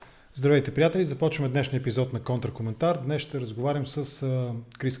Здравейте, приятели! Започваме днешния епизод на Контракоментар. Днес ще разговарям с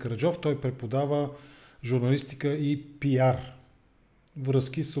Крис Караджов. Той преподава журналистика и пиар.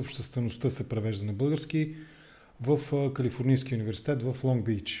 Връзки с обществеността се превежда на български в Калифорнийския университет в Лонг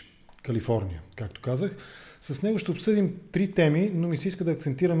Бич, Калифорния, както казах. С него ще обсъдим 3 теми, но ми се иска да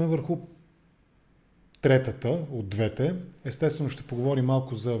акцентираме върху третата от двете. Естествено ще поговорим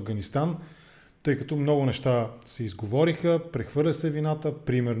малко за Афганистан, тъй като много неща се изговориха, прехвърля се вината,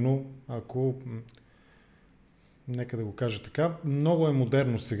 примерно, ако, нека да го кажа така, много е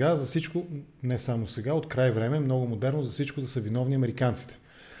модерно сега за всичко, не само сега, от край време, много модерно за всичко да са виновни американците.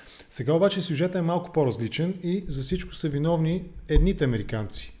 Сега обаче сюжетът е малко по-различен и за всичко са виновни едните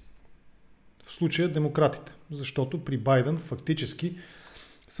американци. В случая демократите, защото при Байден фактически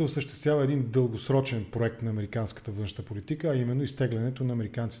се осъществява един дългосрочен проект на американската външна политика, а именно изтеглянето на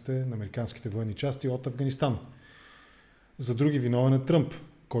американските военни части от Афганистан. За други виновен е Тръмп,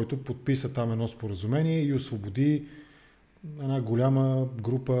 който подписа там едно споразумение и освободи една голяма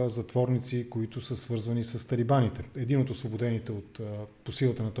група затворници, които са свързвани с талибаните. Един от освободените по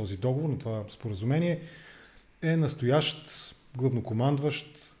силата на този договор, на това споразумение, е настоящ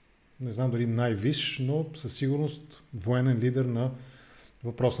главнокомандващ, не знам дали най-висш, но със сигурност военен лидер на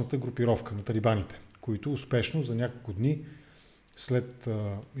въпросната групировка на талибаните, които успешно за няколко дни след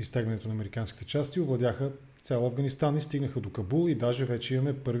изтеглянето на американските части овладяха цял Афганистан и стигнаха до Кабул и даже вече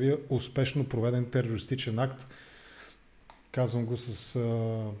имаме първия успешно проведен терористичен акт. Казвам го с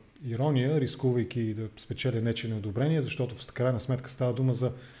ирония, рискувайки да спечеля нечие неодобрение, защото в крайна сметка става дума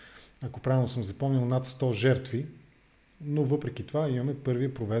за, ако правилно съм запомнил, над 100 жертви, но въпреки това имаме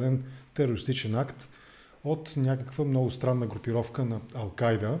първия проведен терористичен акт от някаква много странна групировка на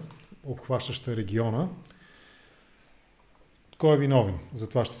Ал-Кайда, обхващаща региона. Кой е виновен? За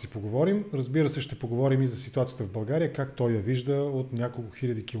това ще си поговорим. Разбира се, ще поговорим и за ситуацията в България, как той я вижда от няколко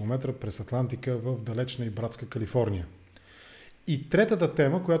хиляди километра през Атлантика в далечна и братска Калифорния. И третата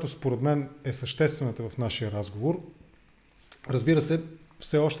тема, която според мен е съществената в нашия разговор, разбира се,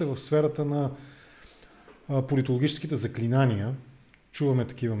 все още в сферата на политологическите заклинания. Чуваме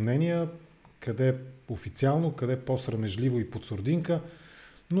такива мнения, къде официално, къде по-срамежливо и под сурдинка,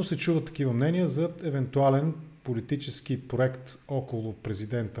 но се чуват такива мнения за евентуален политически проект около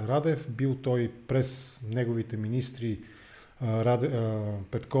президента Радев. Бил той през неговите министри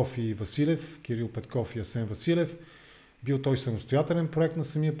Петков и Василев, Кирил Петков и Асен Василев. Бил той самостоятелен проект на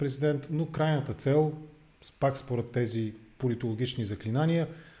самия президент, но крайната цел, пак според тези политологични заклинания,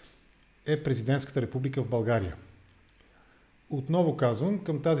 е президентската република в България. Отново казвам,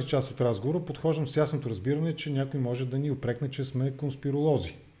 към тази част от разговора подхождам с ясното разбиране, че някой може да ни упрекне, че сме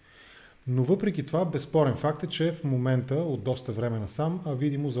конспиролози. Но въпреки това, безспорен факт е, че в момента, от доста време насам, а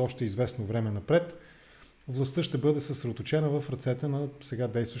видимо за още известно време напред, властта ще бъде съсредоточена в ръцете на сега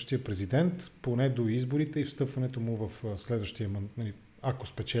действащия президент, поне до изборите и встъпването му в следващия мандат, ако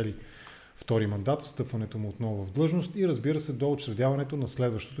спечели втори мандат, встъпването му отново в длъжност и разбира се до учредяването на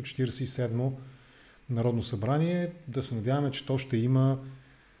следващото 47-мо Народно събрание, да се надяваме, че то ще има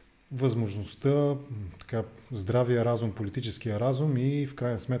възможността, така, здравия разум, политическия разум и в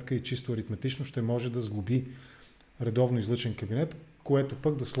крайна сметка и чисто аритметично ще може да сглоби редовно излъчен кабинет, което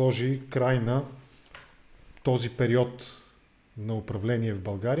пък да сложи край на този период на управление в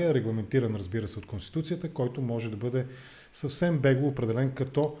България, регламентиран, разбира се, от Конституцията, който може да бъде съвсем бегло определен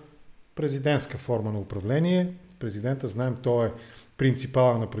като президентска форма на управление. Президента, знаем, той е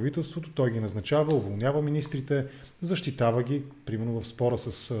принципала на правителството, той ги назначава, уволнява министрите, защитава ги, примерно в спора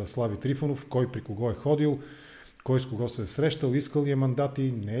с Слави Трифонов, кой при кого е ходил, кой с кого се е срещал, искал ли е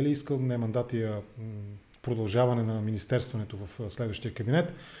мандати, не е ли искал, не е мандати, а продължаване на министерстването в следващия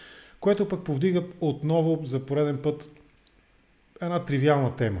кабинет, което пък повдига отново за пореден път една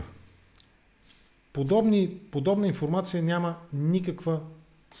тривиална тема. Подобна информация няма никаква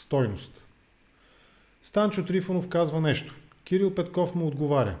стойност. Станчо Трифонов казва нещо. Кирил Петков му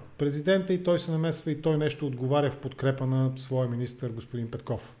отговаря. Президента и той се намесва и той нещо отговаря в подкрепа на своя министър господин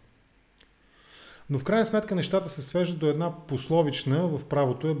Петков. Но в крайна сметка нещата се свеждат до една пословична, в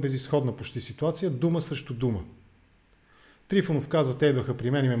правото е безизходна почти ситуация, дума срещу дума. Трифонов казва, те идваха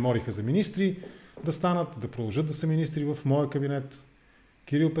при мен и ме молиха за министри, да станат, да продължат да са министри в моя кабинет.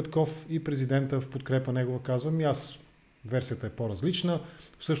 Кирил Петков и президента в подкрепа негова казвам, и аз версията е по-различна.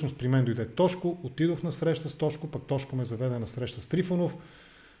 Всъщност при мен дойде Тошко, отидох на среща с Тошко, пък Тошко ме заведе на среща с Трифонов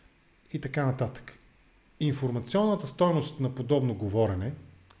и така нататък. Информационната стойност на подобно говорене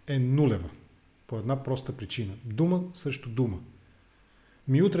е нулева. По една проста причина. Дума срещу дума.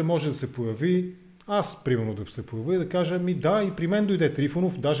 Утре може да се появи, аз примерно да се появи и да кажа, да, и при мен дойде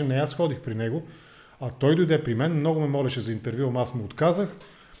Трифонов, даже не аз ходих при него, а той дойде при мен, много ме молеше за интервю, ама аз му отказах.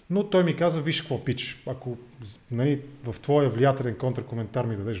 Но той ми каза, виж какво пич, ако нали, в твоя влиятелен контракоментар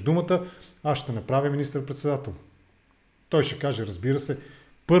ми дадеш думата, аз ще направя министър-председател. Той ще каже, разбира се,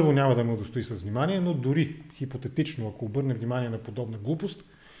 първо няма да ме удостои с внимание, но дори хипотетично, ако обърне внимание на подобна глупост,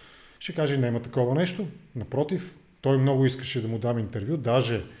 ще каже, няма такова нещо. Напротив, той много искаше да му дам интервю,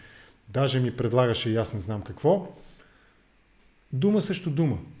 даже ми предлагаше и аз не знам какво. Дума срещу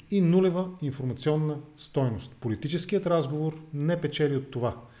дума и нулева информационна стойност. Политическият разговор не печели от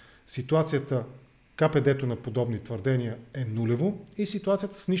това. Ситуацията, КПД-то на подобни твърдения е нулево и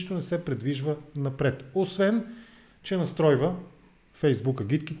ситуацията с нищо не се предвижва напред. Освен, че настройва Фейсбук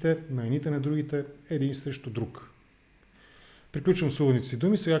агитките на едните на другите един срещу друг. Приключвам с уводните си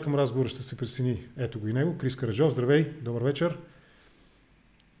думи. Сега към разговора ще се присъедини, ето го и него, Крис Караджов. Здравей, добър вечер.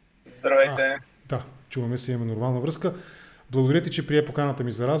 Здравейте. Да, чуваме се, имаме нормална връзка. Благодаря ти, че прие поканата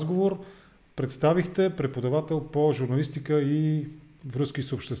ми за разговор. Представихте преподавател по журналистика и връзки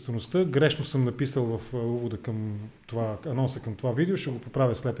с обществеността. Грешно съм написал в увода към това, анонса към това видео, ще го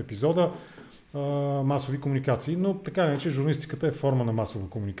поправя след епизода. Масови комуникации, но така не, че журналистиката е форма на масова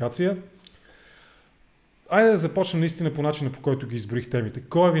комуникация. Айде да започнем наистина по начина, по който ги изброих темите.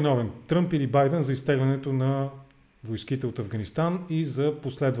 Кой е виновен? Тръмп или Байден за изтеглянето на войските от Афганистан и за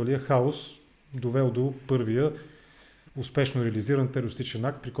последвалия хаос, довел до първия успешно реализиран терористичен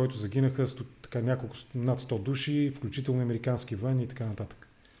акт, при който загинаха няколко над 100 души, включително американски военни и така нататък.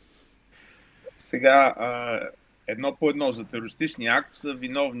 Сега, едно по едно за терористичния акт са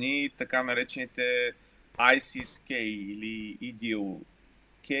виновни така наречените ISIS-K или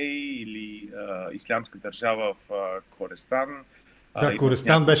IDIL-K или Ислямска държава в Користан. Да,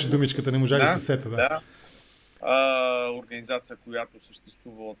 Користан беше думичката, не можах да се сета. Да. Организация, която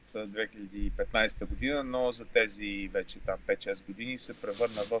съществува от 2015 година, но за тези вече там 5-6 години се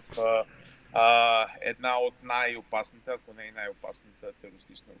превърна в една от най-опасните, ако не и най-опасната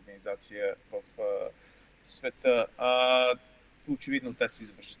терористична организация в света. Очевидно те са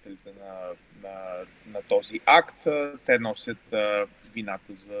извършителите на този акт. Те носят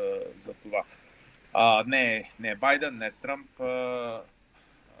вината за това. Не Байден, не Тръмп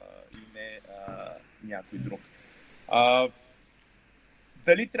и не някой друг.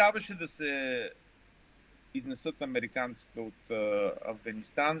 Дали трябваше да се изнесат американците от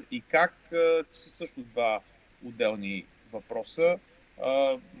Афганистан и как са също два отделни въпроса.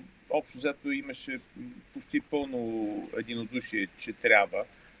 Общо взето имаше почти пълно единодушие, че трябва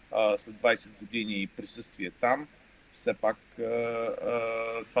след 20 години присъствие там. Все пак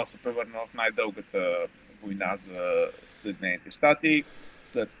това се превърна в най-дългата война за Съединените щати.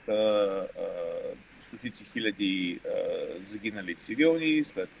 След стотици хиляди загинали цивилни,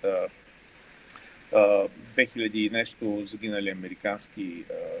 след 2000 и нещо загинали американски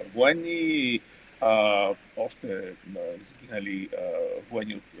военни, още загинали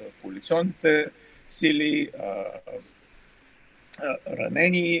военни от коалиционните сили,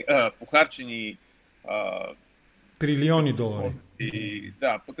 ранени, похарчени трилиони долари.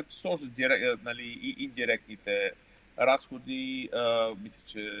 Да, пък като сложат и индиректните разходи, мисля,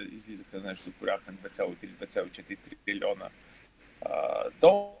 че излизаха нещо порядък на 2,3-2,4 трилиона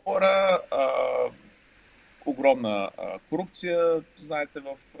долара. Огромна корупция, знаеш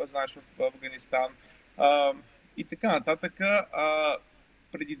в Афганистан и така нататък.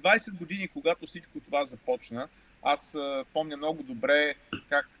 Преди 20 години, когато всичко това започна, аз помня много добре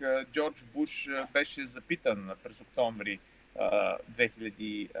как Джордж Буш беше запитан през октомври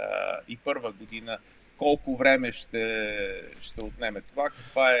 2001 година колко време ще отнеме това,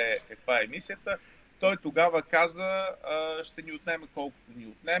 каква е мисията. Той тогава каза, ще ни отнеме колкото ни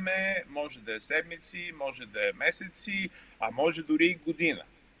отнеме, може да е седмици, може да е месеци, а може дори и година.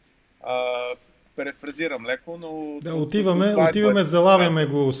 Перефразирам леко, но... Да, отиваме, залавяме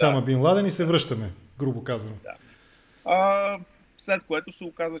го Осама Бин Ладен и се връщаме, грубо казано. Да. След което се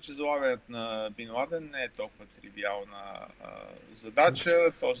оказа, че залавянето на Бин Ладен не е толкова тривиална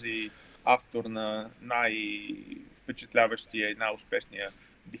задача. Този автор на най-впечатляващия и най-успешния,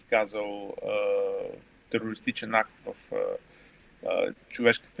 бих казал, терористичен акт в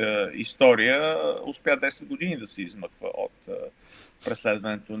човешката история, успя 10 години да се измъква от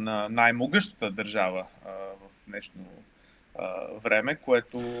преследването на най-могъщата държава в днешно време,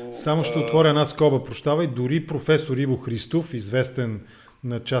 което... Само ще отворя една скоба, прощавай. Дори професор Иво Христов, известен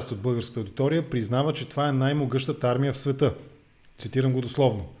на част от българската аудитория, признава, че това е най-могъщата армия в света. Цитирам го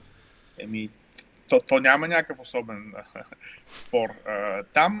дословно. То няма някакъв особен спор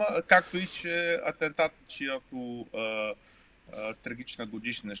там, както и че атентат, чиято трагична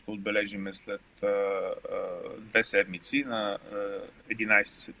годишнина ще отбележим след 2 седмици на 11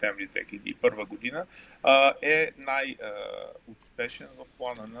 септември 2001 година, е най-успешен в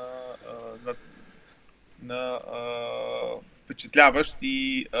плана на впечатляващ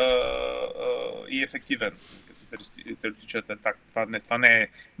и ефективен терористичен атак. Това не е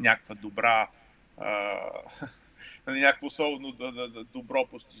някаква добра някакво особено добро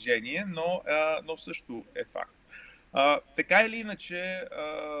постижение, но също е факт. Така или иначе,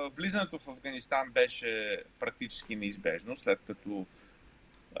 влизането в Афганистан беше практически неизбежно, след като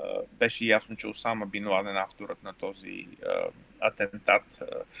беше ясно, че Осама бин Ладен, авторът на този атентат,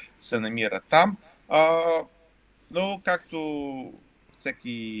 се намира там. Но както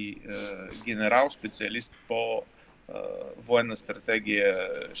всеки генерал, специалист по военна стратегия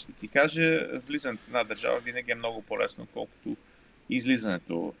ще ти каже, влизането в една държава винаги е много по-лесно, отколкото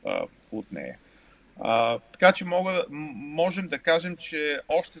излизането от нея. Така че можем да кажем, че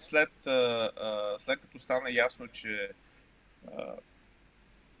още след като стана ясно, че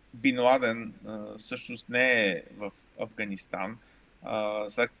Бин Ладен всъщност не е в Афганистан,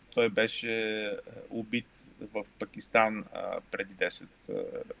 след като той беше убит в Пакистан преди 10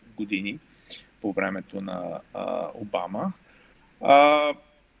 години по времето на Обама,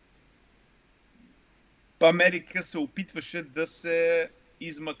 Америка се опитваше да се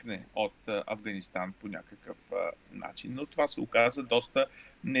измъкне от Афганистан по някакъв начин, но това се оказа доста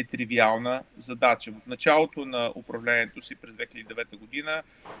нетривиална задача. В началото на управлението си през 2009 година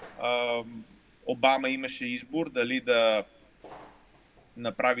Обама имаше избор дали да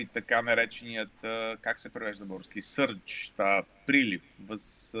направи така нареченият, как се превежда български, сърч, прилив,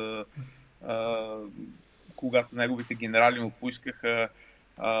 когато неговите генерали му поискаха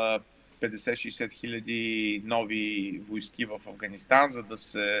 50-60 хиляди нови войски в Афганистан, за да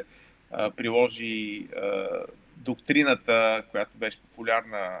се приложи доктрината, която беше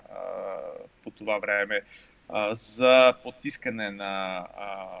популярна по това време, за потискане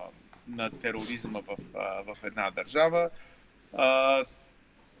на тероризма в една държава.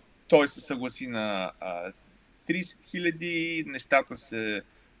 Той се съгласи на 30 хиляди, нещата се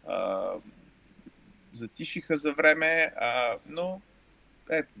затишиха за време, но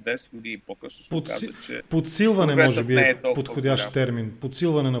 10 години по-късно се оказа, че подсилване може би е подходящ термин.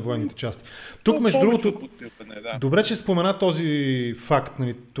 Подсилване на военните части. Тук, между другото, добре, че спомена този факт,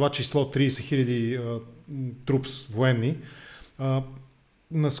 нали, това число 30 хиляди трупс военни.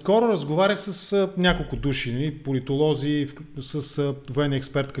 Наскоро разговарях с няколко души, нали, политолози, с военния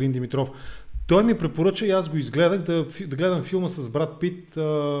експерт Калин Димитров. Той ми препоръча и аз го изгледах да гледам филма с Брат Пит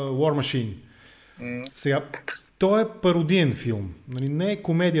War Machine. Сега, той е пародиен филм. Нали, не е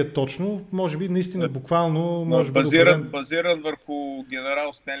комедия точно, може би наистина буквално... Може базиран върху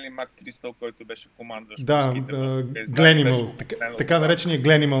генерал Стенли МакКристъл, който беше командващ. Да, Гленимъл, така наречения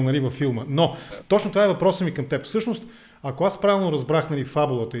Гленимъл, нали, във филма. Но точно това е въпросът ми към теб. Всъщност, ако аз правилно разбрах, нали,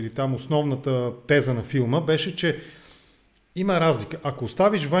 фабулата или там основната теза на филма, беше, че има разлика. Ако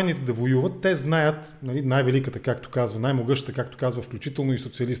оставиш военните да воюват, те знаят, нали, най-великата, както казва, най-могъщата, както казва, включително и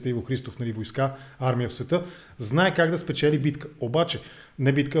социалиста Иво Христов, нали, войска, армия в света, знае как да спечели битка. Обаче,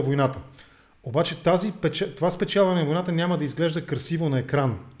 не битка, а войната. Обаче това спечелване на войната няма да изглежда красиво на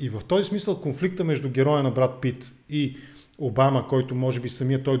екран. И в този смисъл конфликта между героя на Брат Пит и Обама, който може би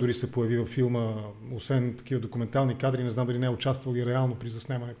самия той дори се появи във филма, освен такива документални кадри, не знам дали не е участвал и реално при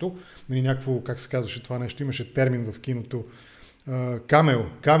заснемането. Нали, някакво, как се казваше това нещо, имаше термин в киното. Камел,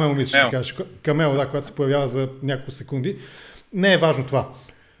 мисля, че се казваше. Камел, да, когато се появява за няколко секунди. Не е важно това.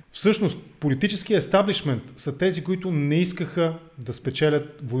 Всъщност, политическия естаблишмент са тези, които не искаха да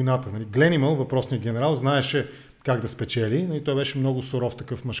спечелят войната. Нали, Гленимъл, въпросният генерал, знаеше как да спечели. Нали, той беше много суров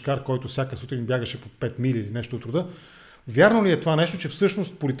такъв мъжкар, който всяка сутрин бягаше по 5 мили или нещо от рода. Вярно ли е това нещо, че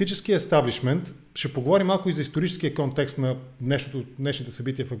всъщност политическия естаблишмент, ще поговорим малко и за историческия контекст на днешните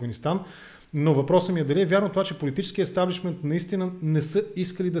събития в Афганистан, но въпросът ми е дали е вярно това, че политическия естаблишмент наистина не са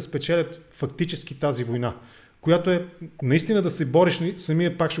искали да спечелят фактически тази война, която е наистина да се бориш,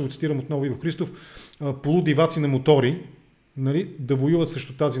 самия пак ще го цитирам отново Иво Христов, полудиваци на мотори, нали, да воюват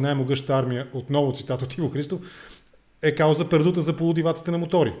срещу тази най-могъща армия, отново цитат от Иво Христов, е кауза пердута за полудиваците на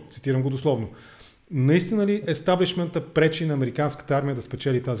мотори. Цитирам го дословно. Наистина ли естаблишмента пречи на американската армия да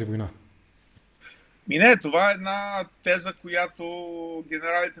спечели тази война? Не, това е една теза, която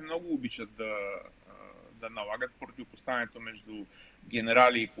генералите много обичат да налагат, противопоставянето между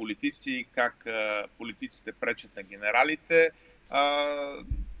генерали и политици, как политиците пречат на генералите.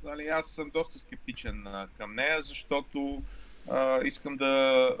 Нали, аз съм доста скептичен към нея, защото искам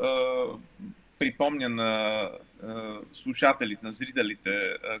да припомня на слушателите, на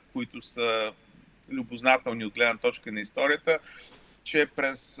зрителите, които са любознателни от гледна точка на историята, че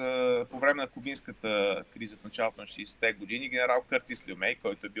по време на кубинската криза в началото на 60-те години генерал Къртис Люмей,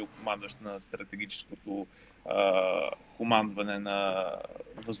 който е бил командващ на стратегическото командване на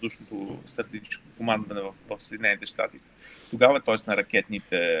въздушното стратегическо командване в Съединените щати тогава, т.е. на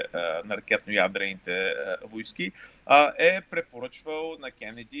ракетно-ядрените войски, е препоръчвал на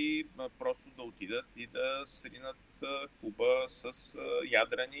Кенеди просто да отидат и да сринат Куба с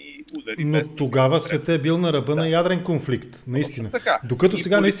ядрени удари. Но тогава света е бил на ръба на ядрен конфликт, наистина. Докато и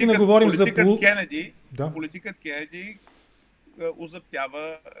сега наистина говорим за политикът Кенеди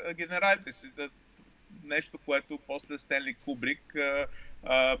озаптява генералите си. Нещо, което после Стенли Кубрик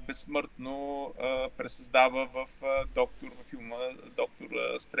безсмъртно пресъздава в филма Доктор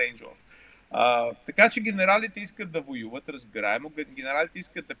Стрейнджов. Така че генералите искат да воюват, разбираемо. Генералите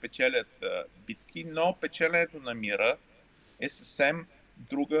искат да печелят битки, но печеленето на мира е съвсем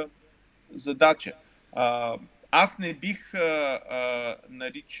друга задача. Аз не бих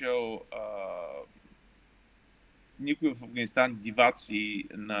наричал никой в Афганистан диваци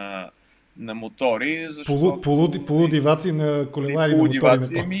на мотори, защото... Полудиваци на колела или на мотори.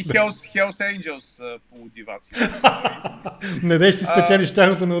 Hells Angels полудиваци. Не дей си спечелиш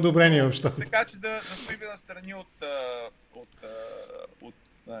тяхното неодобрение в щата. Така че да стоим настрани от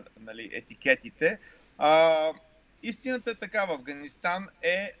етикетите. Истината е така, в Афганистан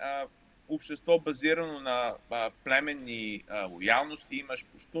е общество базирано на племенни лоялности. Имаш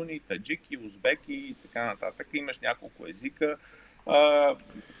пущуни, таджики, узбеки и така нататък. Имаш няколко езика,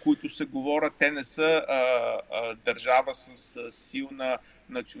 които се говорят. Те не са държава с силна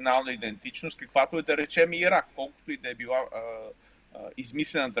национална идентичност, каквато е да речем Ирак, колкото и да е била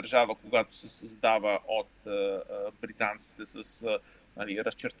измислена държава, когато се създава от британците с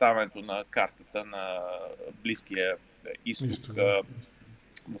разчертаването на картата на Близкия изток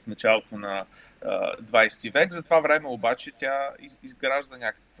в началото на 20 век. За това време обаче тя изгражда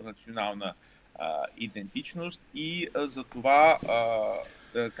някаква национална идентичност и за това,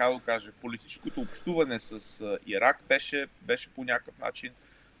 как да кажа, политическото общуване с Ирак беше по някакъв начин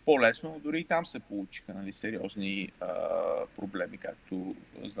по-лесно, но дори и там се получиха сериозни проблеми, както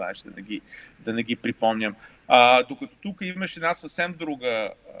знаеш, да не ги припомням. Докато тук имаш една съвсем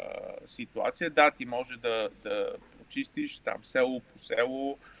друга ситуация. Да, ти може да прочистиш там село по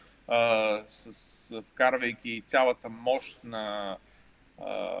село, вкарвайки цялата мощ на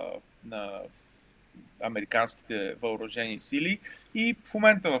американските въоръжени сили и в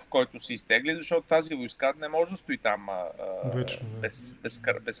момента, в който се изтегли, защото тази войска не може да стои там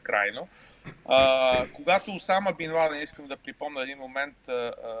безкрайно. Когато Осама Бин Ладен, искам да припомня един момент,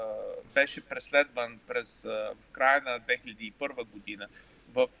 беше преследван в края на 2001 година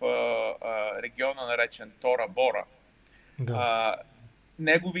в региона, наречен Тора Бора. Да.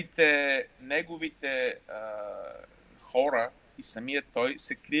 Неговите хора и самият той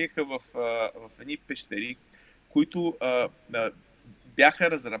се криеха в едни пещери, които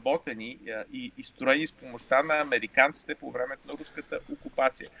бяха разработени и строени с помощта на американците по времето на руската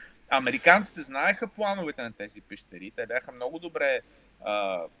окупация. Американците знаеха плановете на тези пещери. Те бяха много добре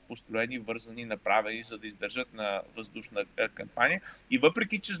построени, вързани, направени, за да издържат на въздушна кампания. И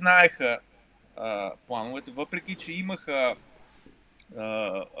въпреки, че знаеха плановете, въпреки, че имаха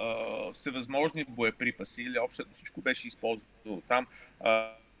всевъзможни боеприпаси, или общо всичко беше използвано там,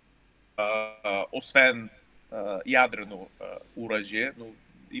 освен ядрено оръжие, но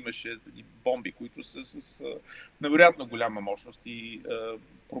имаше бомби, които са с невероятно голяма мощност и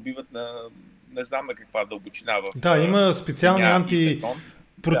пробиват не знам на каква дълбочина в... Да, има специални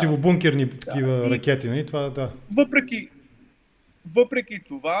противобункерни такива ракети, нали? Това, да. Въпреки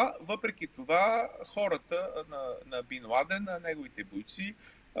това, хората на Бин Ладен, на неговите бойци,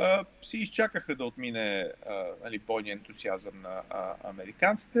 си изчакаха да отмине бойния ентусиазъм на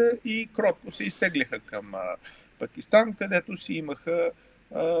американците и кротко се изтегляха към Пакистан, където си имаха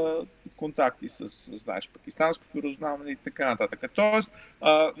контакти с, знаеш, пакистанското разузнаване и така нататък. Тоест,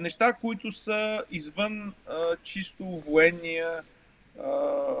 неща, които са извън чисто военния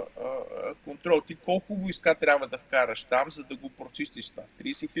контрол. Ти колко войска трябва да вкараш там, за да го прочистиш това?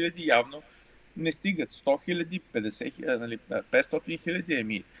 30 хиляди явно не стигат. 100 хиляди, 50 хиляди, 500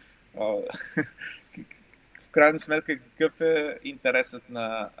 хиляди. В крайна сметка, какъв е интересът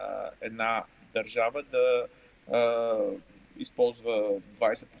на една държава да използва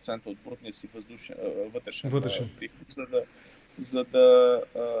 20% от брутния си вътрешен приход,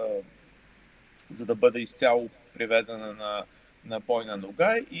 за да бъде изцяло приведена на бойна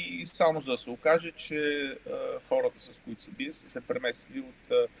нога и само за да се окаже, че хората, с които се бие, са се преместили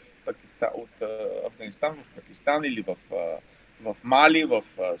от Афганистан в Пакистан или в Мали, в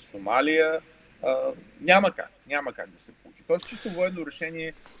Сомалия Няма как да се получи. Тоест, чисто военно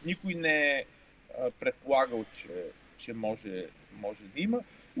решение никой не е предполагал, че може да има.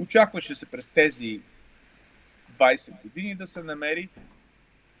 Очакваше се през тези 20 години да се намери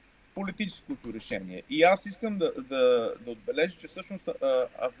политическото решение. И аз искам да отбележа, че всъщност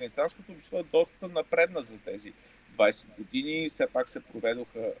афганистанското общество е доста напредна за тези 20 години. Все пак се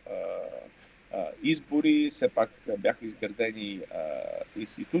проведоха избори, все пак бяха изградени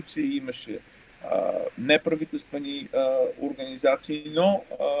институции, имаше неправителствени организации, но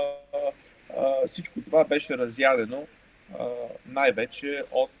всичко това беше разядено най-вече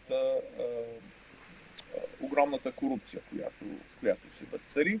от огромната корупция, която се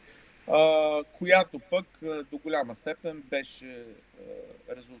възцари, която пък до голяма степен беше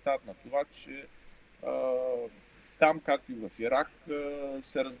резултат на това, че там, както и в Ирак,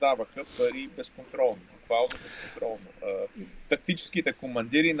 се раздаваха пари безконтролно, буквално безконтролно. Тактическите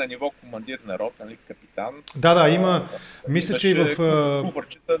командири на ниво командир на рот, нали, капитан. Има. Мисля, че и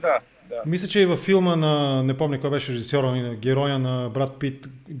мисля, че и във филма на, не помня кой беше режисьора, на героя на Брат Пит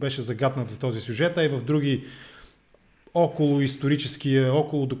беше загатнат за този сюжет, а и в други около историческия,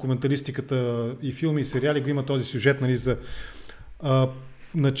 около документалистиката и филми и сериали го има този сюжет, нали, за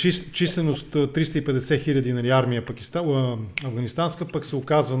на численост 350 хиляди, нали, армия афганистанска, пък се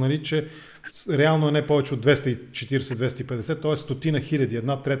оказва, нали, че реално е не повече от 240-250, т.е. стотина хиляди,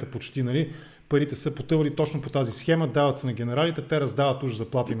 една трета почти, нали, парите са потъвали точно по тази схема, дават се на генералите, те раздават уж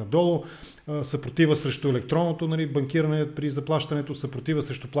заплати надолу, съпротива срещу електронното, нали, банкиране при заплащането, съпротива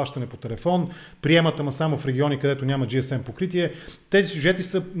срещу плащане по телефон, приемат ама само в региони, където няма GSM покритие. Тези сюжети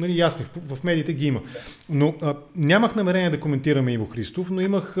са, нали, ясни, в медиите ги има. Но нямах намерение да коментираме Иво Христов, но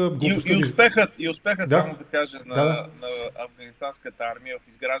имах глупостта. И успехът само да кажа на афганистанската армия, в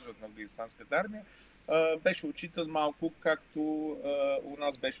изграждането на афганистанската армия, беше отчитан малко, както у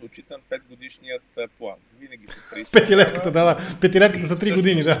нас беше отчитан 5-годишният план. Винаги се преизпълнява. Петилетката, петилетката за 3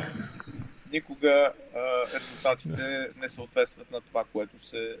 години, да. Никога резултатите не съответстват на това, което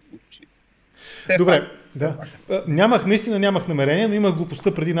се отчита. Добре, наистина нямах намерение, но имах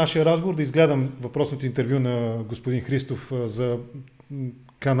глупостта преди нашия разговор да изгледам въпросното интервю на господин Христов за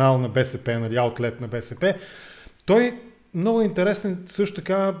канал на БСП, нали, аутлет на БСП. Той много интересен, също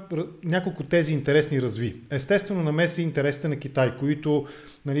така няколко тези интересни разви. Естествено намеси интересите на Китай, които,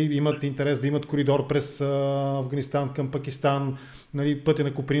 нали, имат интерес да имат коридор през Афганистан към Пакистан, нали, пътя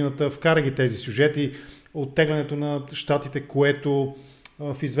на Куприната, вкара ги тези сюжети, оттеглянето на щатите, което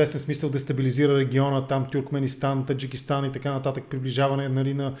в известен смисъл дестабилизира региона, там Тюркменистан, Таджикистан и така нататък, приближаване,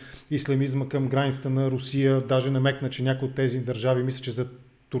 нали, на ислямизма към границата на Русия, даже намекна, че някои от тези държави, мисля, че за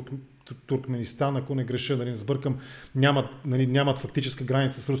Туркменистан, ако не греша, да не сбъркам, нямат фактическа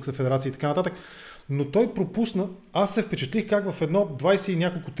граница с Руската федерация и така нататък. Но той пропусна, аз се впечатлих как в едно 20 и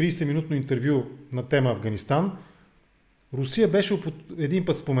няколко 30 минутно интервю на тема Афганистан, Русия беше един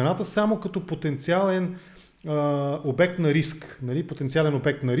път спомената само като потенциален обект на риск, нали, потенциален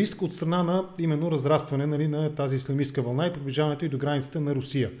обект на риск от страна на именно разрастване, нали, на тази ислямистка вълна и приближаването и до границите на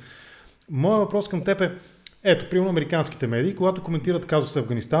Русия. Моят въпрос към теб е, ето, примерно американските медии, когато коментират казуса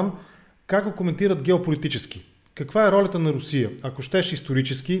Афганистан, как го коментират геополитически? Каква е ролята на Русия? Ако щеш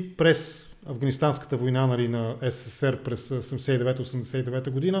исторически, през Афганистанската война, нали, на СССР през 79-89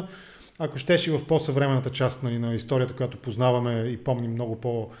 година, ако щеш и в по-съвременната част, нали, на историята, която познаваме и помним много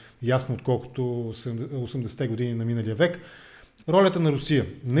по-ясно, отколкото 80-те години на миналия век, ролята на Русия.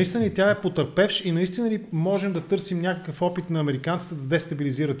 Наистина ли тя е потърпевш и наистина ли можем да търсим някакъв опит на американците да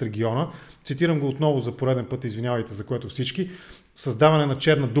дестабилизират региона? Цитирам го отново за пореден път, извинявайте за което всички. Създаване на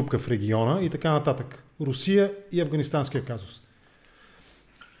черна дупка в региона и така нататък. Русия и афганистанския казус.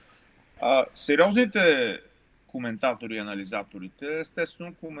 Сериозните коментатори и анализаторите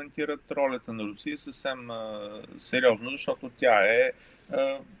естествено коментират ролята на Русия съвсем сериозно, защото тя е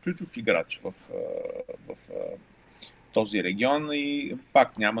ключов играч в този регион и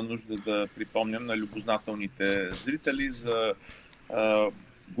пак няма нужда да припомням на любознателните зрители за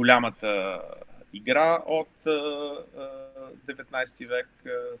голямата игра от 19 век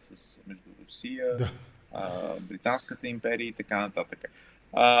между Русия, Британската империя и така нататък.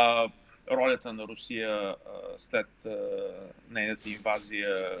 Ролята на Русия след нейната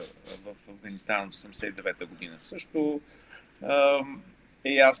инвазия в Афганистан в 1989 година също е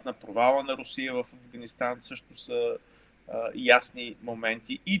ясна. Провала на Русия в Афганистан също са ясни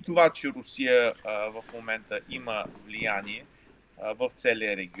моменти. И това, че Русия в момента има влияние в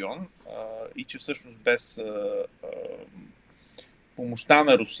целия регион и че всъщност без помощта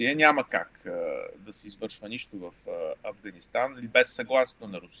на Русия няма как да се извършва нищо в Афганистан или без съгласието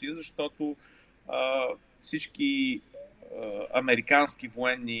на Русия, защото всички американски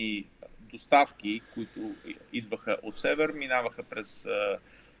военни доставки, които идваха от север, минаваха през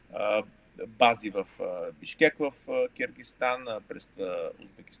бази в Бишкек в Киргизстан, през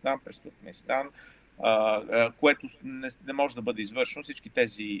Узбекистан, през Туркменистан, което не може да бъде извършено. Всички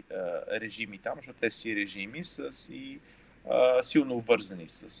тези режими там, защото тези си режими са си силно обвързани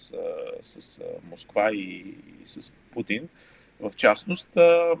с Москва и с Путин в частност.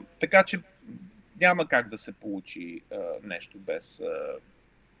 Така че няма как да се получи нещо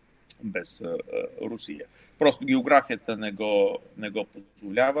без Русия. Просто географията не го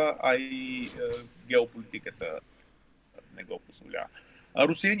позволява, а и геополитиката не го позволява.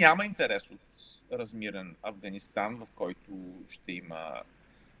 Русия няма интерес от размирен Афганистан, в който ще има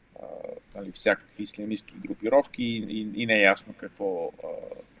всякакви ислямистки групировки и не е ясно какво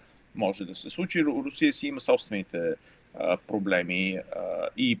може да се случи. Русия си има собствените проблеми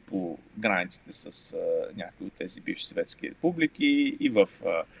и по границите с някои от тези бивши съветски републики, и в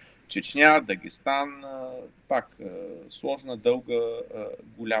Чечня, Дагестан, пак сложна, дълга,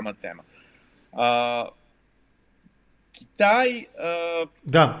 голяма тема. Китай...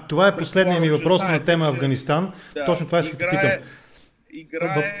 Да, това е последният ми въпрос на тема Афганистан. Да, точно това исках да питам.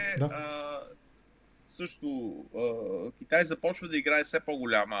 Също Китай започва да играе все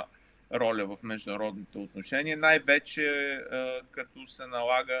по-голяма роля в международните отношения, най-вече като се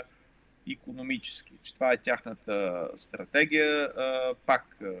налага икономически. Че това е тяхната стратегия.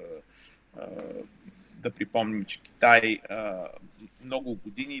 Пак да припомним, че Китай много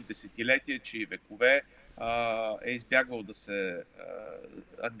години, десетилетия, че и векове е избягвал да се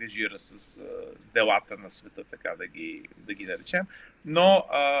ангажира с делата на света, така да ги наречем. Но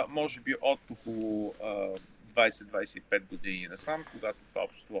може би от около 20-25 години насам, когато това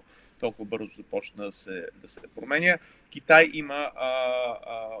общество толкова бързо започна да се променя, Китай има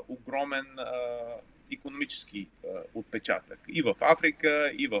огромен икономически отпечатък и в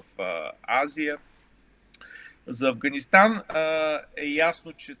Африка, и в Азия. За Афганистан е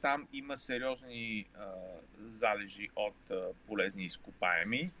ясно, че там има сериозни залежи от полезни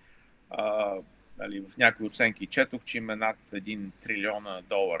изкопаеми. В някои оценки четох, че има над 1 трилиона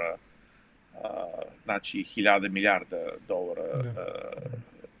долара, значи 1000 милиарда долара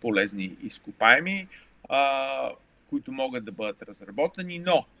полезни изкопаеми, които могат да бъдат разработени,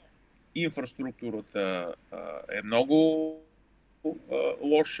 но инфраструктурата е много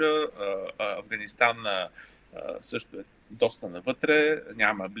лоша. Афганистан също е доста навътре,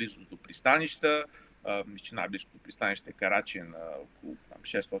 няма близост до пристанища. Мисля, че най-близкото пристанище е Карачи, на около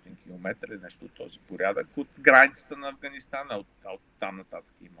 600 км, нещо от този порядък от границата на Афганистан, а от там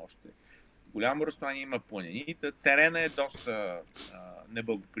нататък има още голямо разстояние, има планини. Терена е доста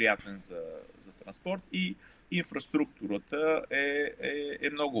неблагоприятен за транспорт и инфраструктурата е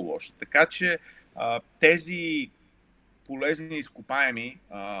много лоша. Така че тези полезни изкопаеми,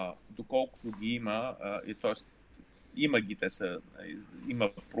 доколкото ги има, т.е. има ги, има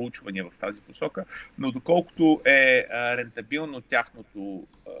проучвания в тази посока, но доколкото е рентабилно тяхното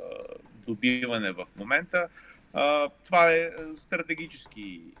добиване в момента, това е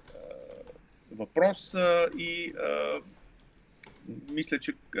стратегически въпрос и мисля,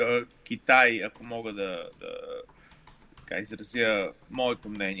 че Китай, ако мога да изразя моето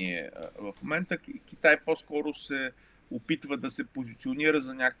мнение в момента, Китай по-скоро се опитва да се позиционира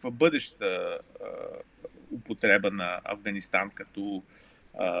за някаква бъдеща употреба на Афганистан като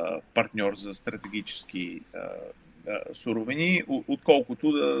партньор за стратегически суровини,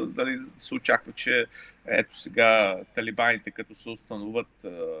 отколкото да се очаква, че ето сега талибаните, като се установят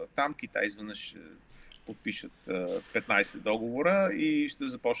там, Китай изведнъж подпишат 15 договора и ще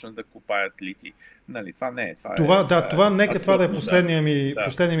започнат да копаят лити. Нали, това не е. Нека това да е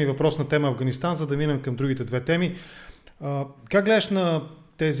последния ми въпрос на тема Афганистан, за да минем към другите две теми. Как гледаш на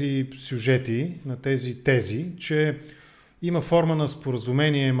тези сюжети, на тези тези, че има форма на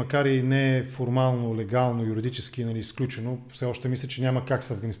споразумение, макар и не формално, легално, юридически изключено. Все още мисля, че няма как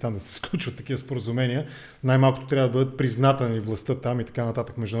с Афганистан да се сключват такива споразумения. Най-малкото трябва да бъдат призната властта там и така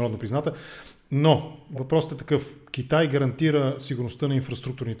нататък, международно призната. Но въпросът е такъв. Китай гарантира сигурността на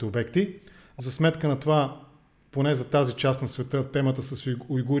инфраструктурните обекти. За сметка на това, поне за тази част на света, темата с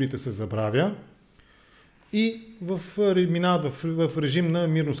уйгурите се забравя. И минават в режим на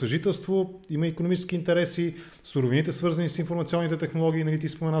мирно съжителство, има икономически интереси, суровините свързани с информационните технологии, ти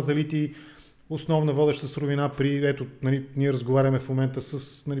спомена за литий, основна водеща суровина ние разговаряме в момента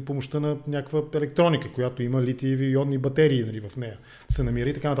с помощта на някаква електроника, която има литиеви ионни батерии в нея, се намира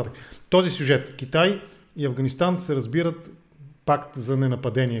и така нататък. Този сюжет, Китай и Афганистан се разбират пакт за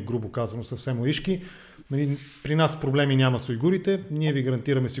ненападение, грубо казано, съвсем лаишки. При нас проблеми няма с уйгурите, ние ви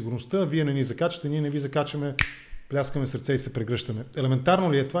гарантираме сигурността, вие не ни закачате, ние не ви закачаме пляскаме сърце и се прегръщаме.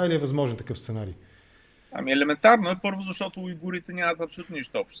 Елементарно ли е това или е възможен такъв сценарий? Ами елементарно е, първо, защото уйгурите нямат абсолютно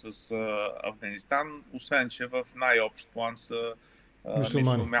нищо общо с Афганистан, освен че в най-общ план са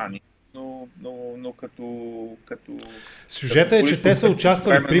мюсюлмани. Но като сюжета е, че те са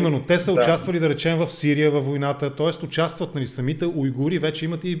участвали, примерно, те са участвали, да речем, в Сирия, във войната, т.е. участват, нали, самите уйгури, вече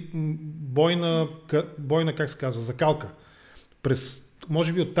имат и бойна, как се казва, закалка.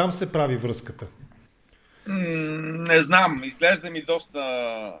 Може би оттам се прави връзката. Не знам, изглежда ми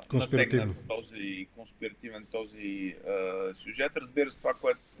доста конспиративен този сюжет. Разбира се, това,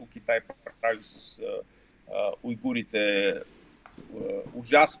 което Китай прави с уйгурите,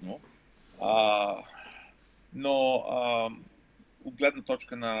 ужасно. Но от гледна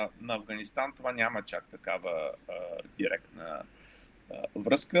точка на Афганистан това няма чак такава директна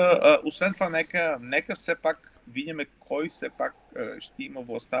връзка. Освен това, нека все пак видим кой все пак ще има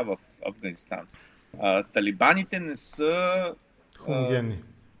властта в Афганистан. Талибаните не са хомогенни.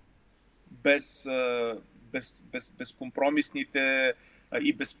 Безкомпромисните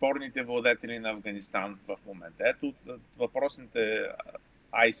и безспорните владетели на Афганистан в момента. Ето, въпросните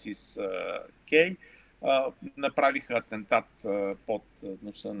ISIS-K направиха атентат под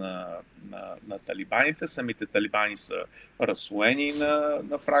носа на талибаните. Самите талибани са разслоени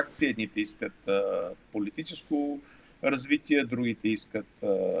на фракции. Едните искат политическо развитие, другите искат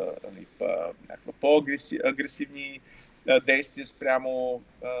някаква по-агресивни действия спрямо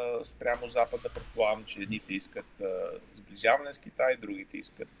Запада. Предполагам, че едните искат сближаване с Китай, другите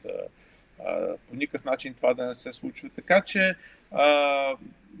искат по никакъв начин това да не се случва. Така че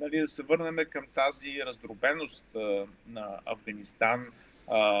да се върнем към тази раздробеност на Афганистан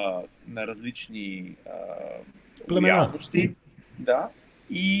на различни лоялности. Да.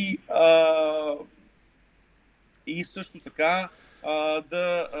 И също така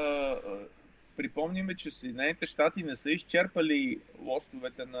да припомним, че Съединените щати не са изчерпали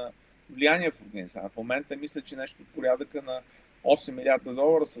лостовете на влияние в Афганистан. В момента мисля, че нещо от порядъка на $8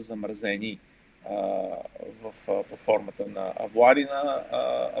 милиарда са замразени под формата на авуари на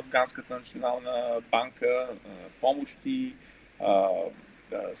Афганската национална банка, помощи.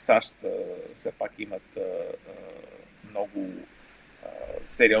 САЩ все пак имат много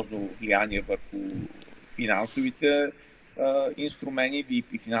сериозно влияние върху финансовите инструменти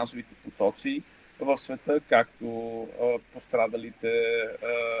и финансовите потоци в света, както пострадалите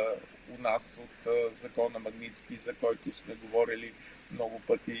у нас от закона Магнитски, за който сме говорили много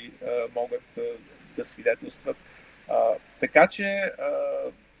пъти, могат да свидетелстват. Така че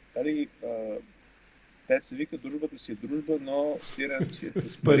те се вика, дружбата си е дружба, но сиренето си е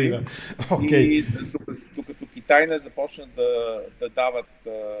с пари. Да. Okay. И докато Китай не започнат да дават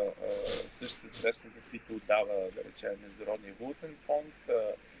същите средства, каквито дава, да речем, Международния валутен фонд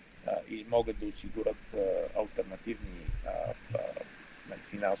и могат да осигурят алтернативни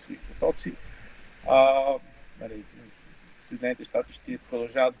финансови потоци, Съединените щати ще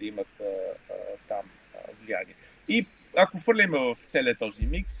продължават да имат там влияние. И ако фърлим в целия този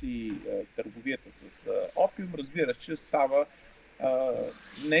микс и търговията с опиум, разбира се, че става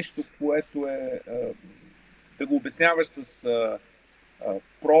нещо, което е да го обясняваш с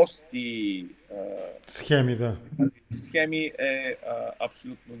прости схеми е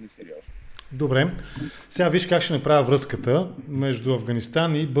абсолютно несериозно. Добре. Сега виж как ще направя връзката между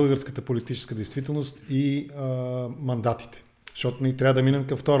Афганистан и българската политическа действителност и мандатите. Защото ние трябва да минем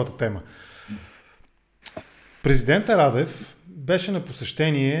към втората тема. Президентът Радев беше на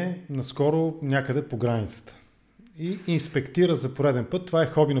посещение наскоро някъде по границата и инспектира за пореден път, това е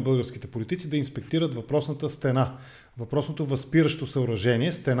хоби на българските политици, да инспектират въпросната стена, въпросното възпиращо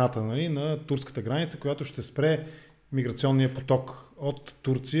съоръжение, стената, нали, на турската граница, която ще спре миграционния поток от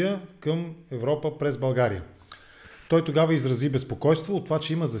Турция към Европа през България. Той тогава изрази безпокойство от това,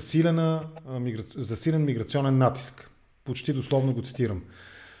 че има засилен миграционен натиск. Почти дословно го цитирам.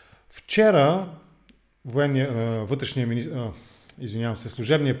 Вчера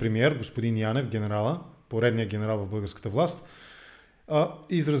служебният премиер, господин Янев, поредният генерал в българската власт,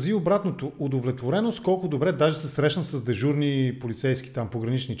 изрази обратното. Удовлетвореност, колко добре, даже се срещна с дежурни полицейски там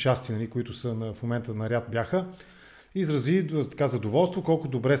погранични части, нали, които са в момента наряд бяха. Изрази така задоволство, колко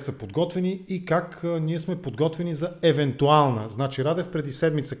добре са подготвени и как ние сме подготвени за евентуална. Значи Радев преди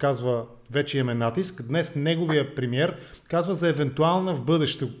седмица казва, вече имаме натиск, днес неговия премиер казва за евентуална в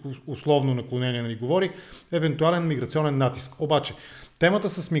бъдеще, условно наклонение, нали говори, евентуален миграционен натиск. Обаче, темата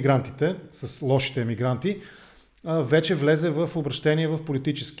с мигрантите, с лошите мигранти, вече влезе в обращение в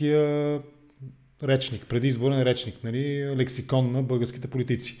политическия речник, предизборен речник, нали, лексикон на българските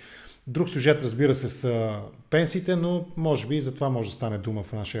политици. Друг сюжет, разбира се, са пенсиите, но може би за това може да стане дума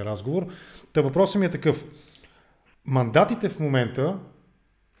в нашия разговор. Та въпросът ми е такъв. Мандатите в момента,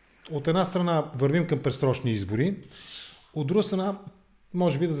 от една страна вървим към предсрочни избори, от друга страна,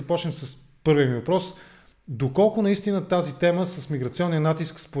 може би да започнем с първия ми въпрос. Доколко наистина тази тема с миграционния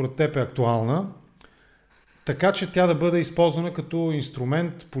натиск според теб е актуална, така че тя да бъде използвана като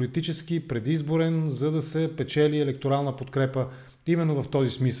инструмент политически, предизборен, за да се печели електорална подкрепа именно в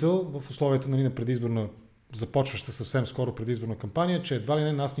този смисъл, в условията на предизборна, започваща съвсем скоро предизборна кампания, че едва ли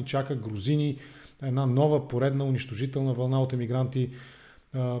не нас ни чака грозини, една нова поредна унищожителна вълна от емигранти.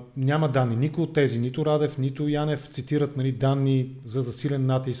 Няма данни. Никой от тези, нито Радев, нито Янев цитират данни за засилен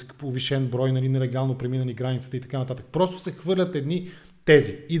натиск, повишен брой нелегално преминани границата и така нататък. Просто се хвърлят едни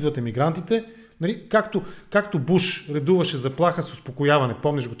тези. Идват емигрантите, както Буш редуваше заплаха с успокояване.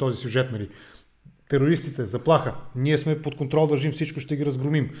 Помниш го този сюжет, терористите, заплаха. Ние сме под контрол, държим всичко, ще ги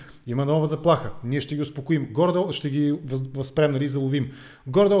разгромим. Има нова заплаха. Ние ще ги успокоим. Горе-долу ще ги възпрем, заловим.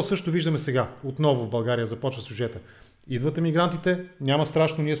 Горе-долу също виждаме сега. Отново в България започва сюжета. Идват емигрантите, няма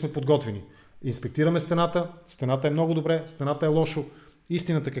страшно, ние сме подготвени. Инспектираме стената е много добре, стената е лошо.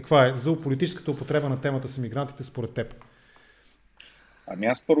 Истината каква е за политическата употреба на темата с емигрантите според теб?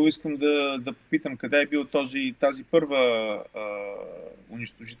 Аз първо искам да попитам къде е бил тази първа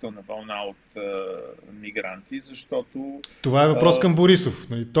унищожителна вълна от мигранти, защото... Това е въпрос към Борисов.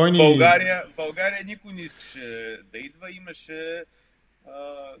 България никой не искаше да идва. Имаше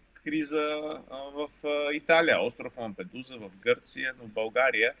криза в Италия, остров Лампедуза, в Гърция, но в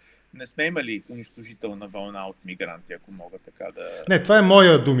България не сме имали унищожителна вълна от мигранти, ако мога така да... Не, това е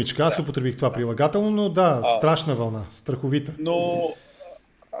моя думичка. Аз употребих това прилагателно, но да, страшна вълна, страховита. Но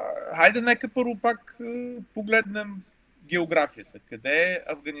хайде нека първо пак погледнем географията. Къде е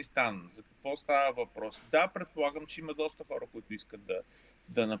Афганистан? За какво става въпрос? Да, предполагам, че има доста хора, които искат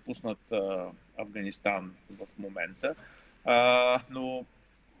да напуснат Афганистан в момента, но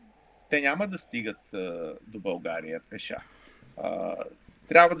те няма да стигат до България пеша.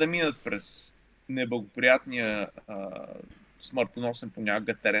 Трябва да минат през неблагоприятния смъртоносен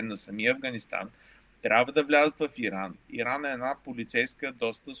понякога терен на самия Афганистан. Трябва да влязат в Иран. Иран е една полицейска,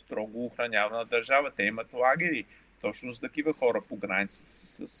 доста строго охранявана държава. Те имат лагери точно с такива хора по граница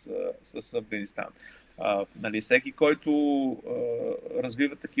с Афганистан. Всеки, който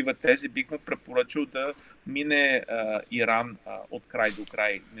развива такива тези, бих му препоръчал да мине Иран от край до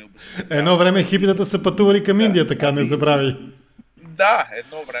край. Едно време хипитата са пътували към Индия, така не забрави. Да,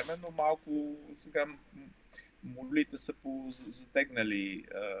 едно време, но малко сега молите са затегнали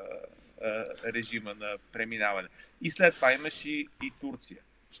режима на преминаване. И след това имаш и Турция.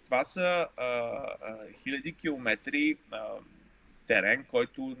 Това са хиляди километри терен,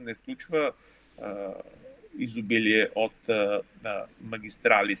 който не включва изобилие от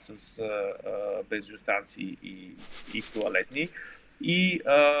магистрали с бензиностанции и тоалетни. И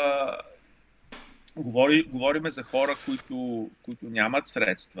говориме за хора, които нямат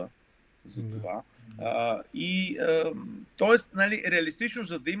средства за това. Тоест, реалистично,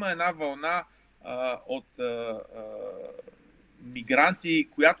 за да има една вълна от мигранти,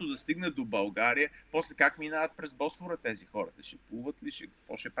 която да стигне до България, после как минават през Босфора тези хора? Ще плуват ли?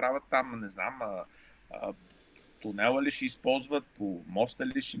 Какво ще правят там? Не знам. Тунела ли ще използват? По моста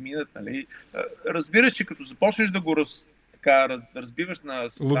ли ще минат? Разбираш, че като започнеш да го разбиваш на...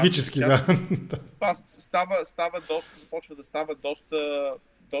 Логически, да. Това започва да става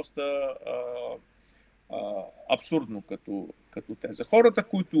доста абсурдно като те. За хората,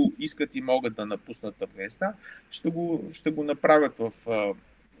 които искат и могат да напуснат Афганистан, ще го направят в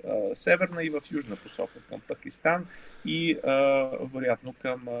северна и в южна посока, към Пакистан и вероятно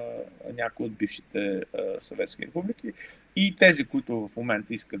към някои от бившите съветски републики. И тези, които в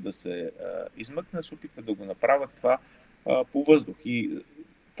момента искат да се измъкнат, се опитват да го направят това по въздух. И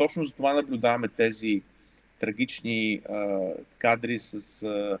точно за това наблюдаваме тези трагични кадри с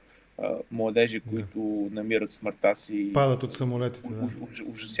младежи, които намират смъртта си. Падат от самолетите.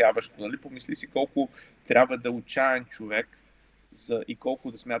 Ужасяващо. Помисли си колко трябва да е отчаян човек и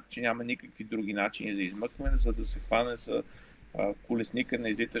колко да смята, че няма никакви други начини за измъкване, за да се хване за колесника на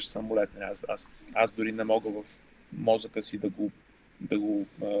излитащ самолет. Аз дори не мога в мозъка си да го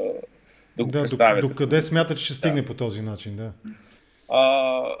представя. Докъде смята, че ще стигне по този начин, да.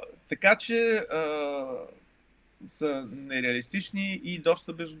 Така че са нереалистични и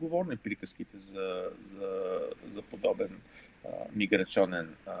доста безотговорни приказките за подобен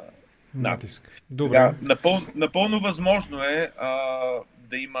миграционен натиск. Добре. Напълно възможно е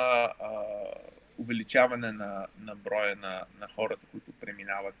да има увеличаване на броя на хората, които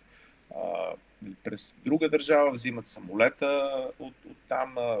преминават през друга държава, взимат самолета от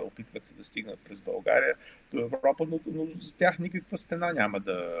там, опитват се да стигнат през България до Европа, но за тях никаква стена няма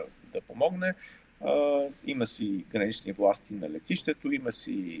да помогне. Има си гранични власти на летището, има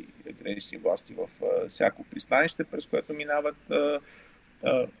си гранични власти в всяко пристанище, през което минават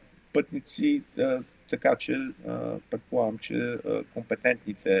пътници, така че предполагам, че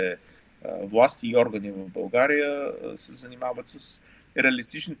компетентните власти и органи в България се занимават с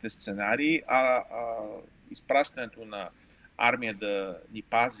реалистичните сценарии, а изпращането на армия да ни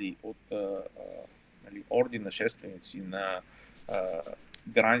пази от орди нашественици на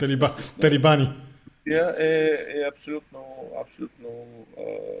границата с талибани е абсолютно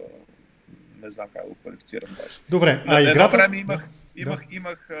не знам как го квалифицирам даже. Добре, Едно време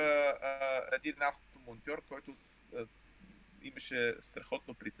имах един автомонтьор, който имаше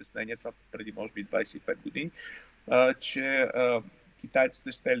страхотно притеснение, това преди може би 25 години, че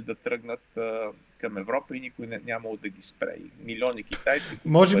китайците ще ли да тръгнат към Европа и никой нямало да ги спре. Милиони китайци.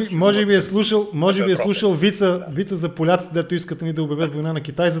 Може би е слушал вица за поляците, дето искат ни да обявят война на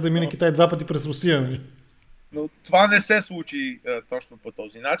Китай, за да мине Китай 2 пъти през Русия. Нали? Но това не се случи точно по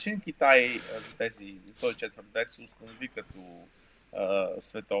този начин. Китай за тези 104 век се установи като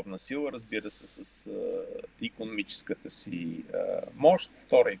световна сила, разбира се, с икономическата си мощ,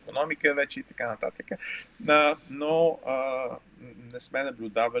 втора икономика вече и така нататък. Но не сме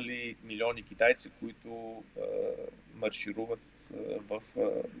наблюдавали милиони китайци, които маршируват в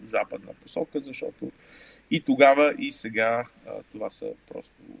западна посока, защото и тогава, и сега това са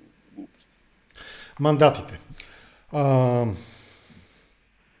просто глупости. Мандатите.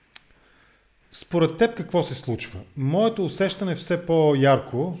 Според теб какво се случва? Моето усещане все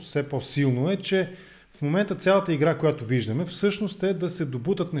по-ярко, все по-силно е, че в момента цялата игра, която виждаме, всъщност е да се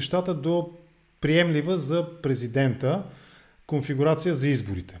добутат нещата до приемлива за президента конфигурация за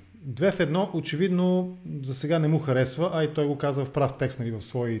изборите. 2 в 1 очевидно за сега не му харесва, а и той го каза в прав текст, нали, в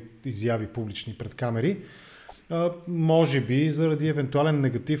свои изяви публични пред камери. Може би заради евентуален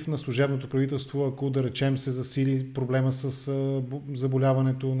негатив на служебното правителство, ако да речем се засили проблема с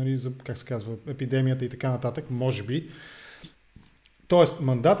заболяването, нали, как се казва, епидемията и така нататък, може би. Тоест,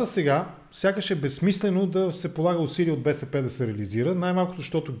 мандата сега сякаш е безсмислено да се полага усилия от БСП да се реализира, най-малкото,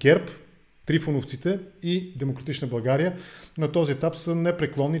 защото ГЕРБ, Трифоновците и Демократична България на този етап са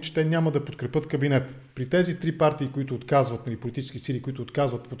непреклонни, че те няма да подкрепят кабинет. При тези 3 партии, които отказват, нали, политически сили, които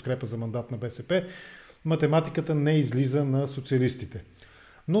отказват подкрепа за мандат на БСП, математиката не излиза на социалистите.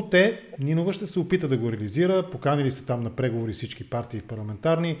 Но Нинова ще се опита да го реализира, поканили са там на преговори всички партии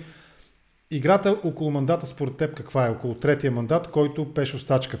парламентарни. Играта около мандата според теб каква е? Около третия мандат, който Пешо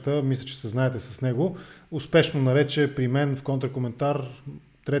Стачката, мисля, че се знаете с него, успешно нарече при мен в контракоментар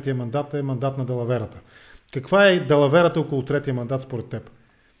третия мандат е мандат на далаверата. Каква е далаверата около третия мандат според теб?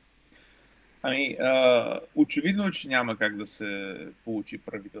 Очевидно е, че няма как да се получи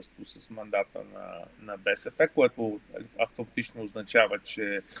правителство с мандата на БСП, което автоматично означава,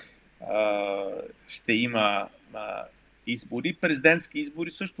 че ще има избори. Президентски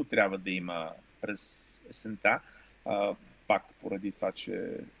избори също трябва да има през есента, пак поради това, че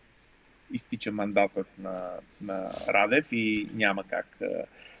изтича мандатът на Радев и няма как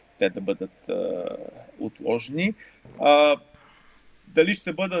те да бъдат отложени. Дали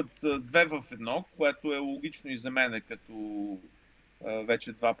ще бъдат 2 в 1, което е логично и за мен, като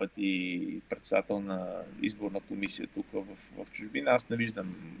вече 2 пъти председател на изборна комисия тук в чужбина. Аз не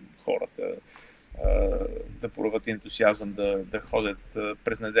виждам хората да проявят ентусиазъм да ходят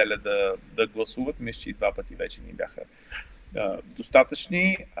през неделя да гласуват. Мисля, че и 2 пъти вече ни бяха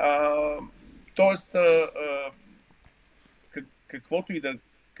достатъчни. Тоест, каквото и да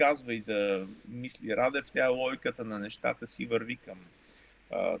казва и да мисли Радев, тя логиката на нещата си върви към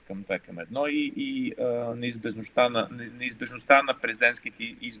 2 към 1 и неизбежността на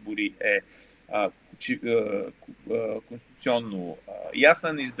президентските избори е конституционно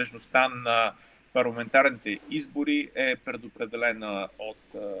ясна. Неизбежността на парламентарните избори е предопределена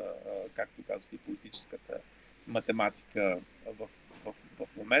от, както казах, и политическата математика в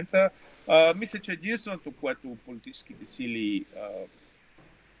момента. Мисля, че единственото, което политическите сили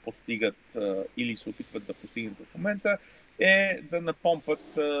постигат или се опитват да постигнат в момента, е да напомпат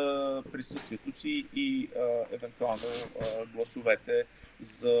присъствието си и евентуално гласовете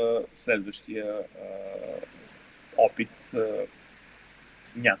за следващия опит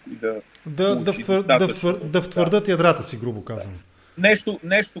някой да втвърдят ядрата си, грубо казано.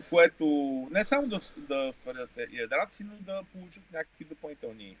 Нещо, което не само да втвърдят ядрата си, но да получат някакви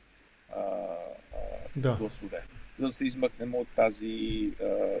допълнителни гласове, за да се измъкнем от тази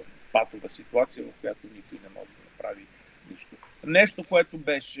патова ситуация, в която никой не може да направи нищо. Нещо, което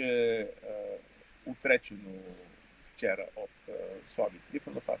беше отречено вчера от Слави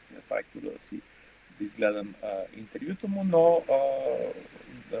Трифонов, аз си направих труда да си да изгледам интервюто му, но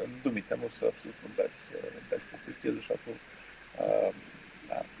думите му са абсолютно без покритие, защото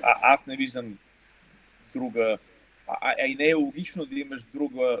аз не виждам друга, и не е логично да имаш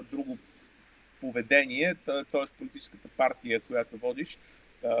друго поведение, т.е. политическата партия, която водиш,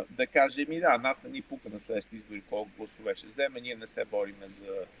 да каже, нас не ни пука на следващите избори колко гласове ще вземе, ние не се бориме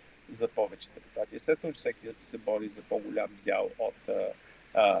за повече депутати. Естествено, че всеки се бори за по-голям дял от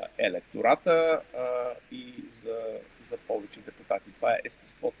електората и за повече депутати. Това е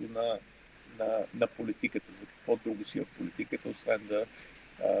естеството на политиката. За какво друго си в политиката, освен да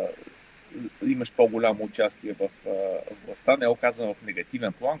имаш по-голямо участие в властта. Не го казвам в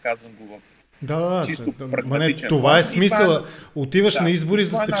негативен план, казвам го в чисто прагматичен това план. е смисъла. Отиваш на избори,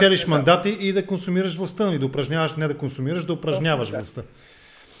 за да спечелиш мандати и да консумираш властта. И да упражняваш, не да консумираш, да упражняваш властта.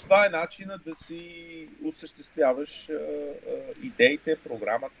 Това е начинът да си осъществяваш идеите,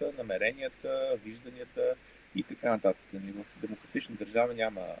 програмата, намеренията, вижданията и така нататък. В демократична държава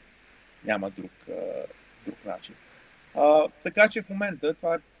няма друг начин. Така че в момента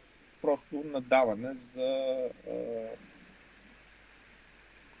това е просто надаване за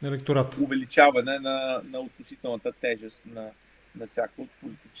електорат. Увеличаване на относителната тежест на всяка от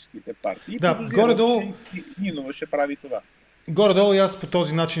политическите партии. Да, горе-долу Нинова ще прави това. Горе-долу и аз по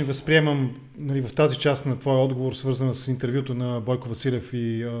този начин възприемам, в тази част на твоя отговор, свързана с интервюто на Бойко Василев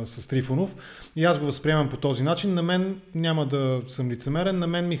и с Трифонов, и аз го възприемам по този начин. На мен, няма да съм лицемерен, на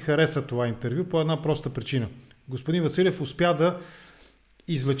мен ми хареса това интервю по една проста причина. Господин Василев успя да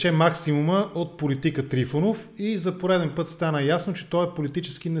извлече максимума от политика Трифонов и за пореден път стана ясно, че той е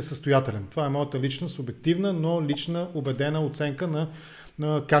политически несъстоятелен. Това е моята лична, субективна, но лична, убедена оценка на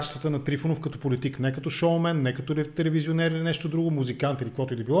качествата на Трифонов като политик. Не като шоумен, не като телевизионер или нещо друго, музикант или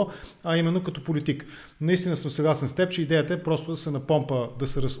каквото и да било, а именно като политик. Наистина съм съгласен с теб, че идеята е просто да се напомпа, да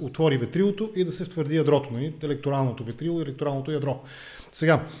се отвори ветрилото и да се втвърди ядрото, електоралното ветрило и електоралното ядро.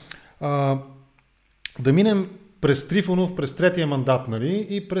 Сега, да минем през Трифонов, през третия мандат,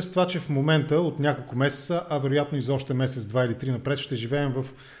 и през това, че в момента от няколко месеца, а вероятно и за още месец, 2 или 3 напред, ще живеем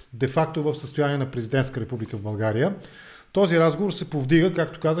де-факто в състояние на президентска република в България. Този разговор се повдига,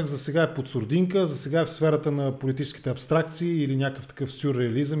 както казах, за сега е под сурдинка, за сега е в сферата на политическите абстракции или някакъв такъв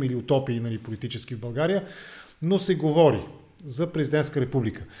сюрреализъм или утопии политически в България, но се говори за президентска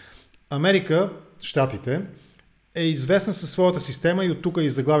република. Америка, щатите, е известна със своята система и от тук и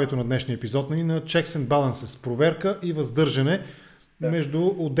заглавието на днешния епизод на checks and balances, проверка и въздържане между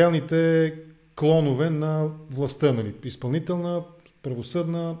отделните клонове на властта, изпълнителна,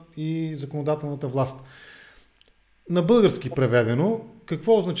 правосъдна и законодателната власт. На български преведено,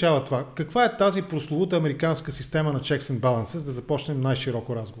 какво означава това? Каква е тази прословута американска система на checks and balances, да започнем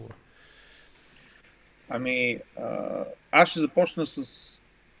най-широко разговора? Аз ще започна с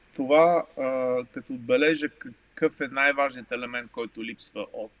това, като отбележа какъв е най-важният елемент, който липсва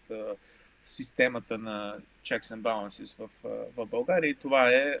от системата на checks and balances в България, и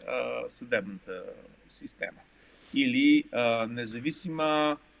това е съдебната система. Или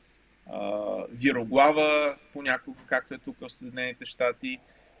независима, вироглава понякога, както е тук в Съединените щати,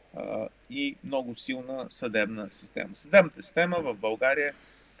 и много силна съдебна система. Съдебната система в България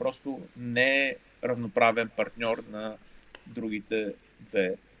просто не е равноправен партньор на другите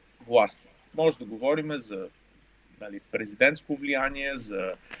две власти. Може да говорим за президентско влияние,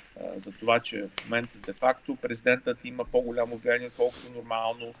 за това, че в момента де-факто президентът има по-голямо влияние, колкото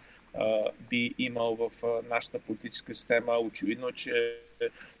нормално би имал в нашата политическа система. Очевидно, че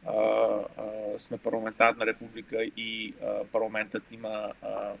сме парламентарна република и парламентът има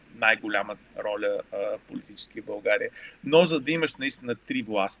най-голяма роля политически в България. Но за да имаш наистина три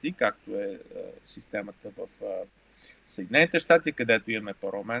власти, както е системата в Съединените щати, където имаме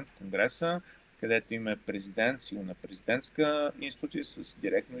парламент, Конгреса, където имаме президент, силна президентска институция с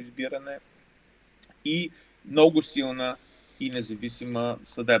директно избиране и много силна и независима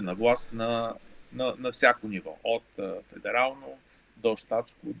съдебна власт на всяко ниво, от федерално до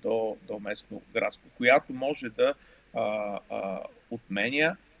щатско, до местно градско, която може да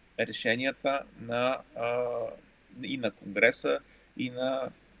отменя решенията и на Конгреса, и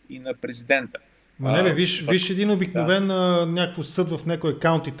на президента. Виж един обикновен някакво съд в някой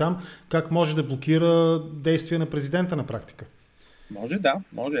каунти там, как може да блокира действия на президента на практика? Може.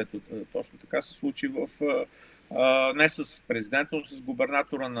 Ето, точно така се случи не с президента, но с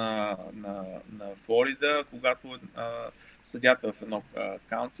губернатора на Флорида, когато съдята в едно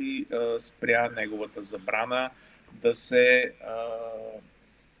каунти спря неговата забрана да се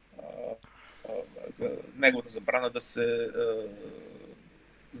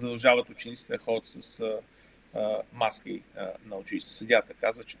задължават учениците да ходят с маски на очи. Съдията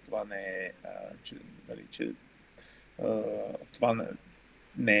каза, че това не е, че това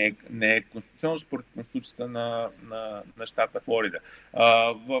не е конституционно според конституцията на щата Флорида.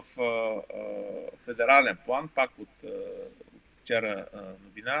 В федерален план, пак от вчера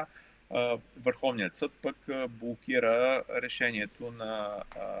новина, Върховният съд пък блокира решението на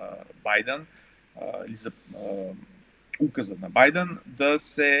Байден или за указа на Байден да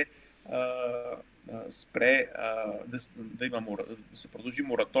се спре, да се продължи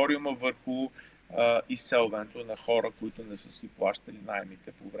мораториума върху изселването на хора, които не са си плащали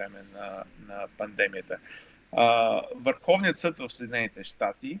наемите по време на пандемията. Върховният съд в Съединените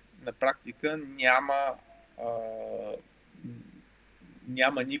щати на практика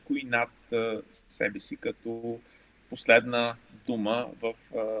няма никой над себе си като последна дума в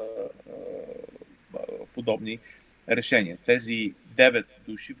подобни решения. Тези 9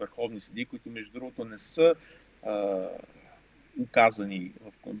 души върховни съдии, които между другото не са указани,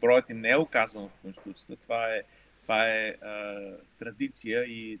 броят им не е указан в Конституцията. Това е традиция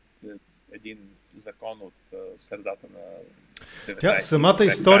и един закон от средата на 19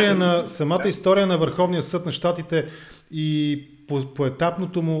 Самата история на Върховния съд на щатите и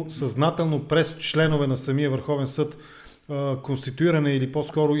поетапното му съзнателно през членове на самия Върховен съд конституиране или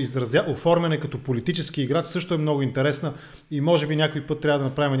по-скоро оформяне като политически играч също е много интересна и може би някой път трябва да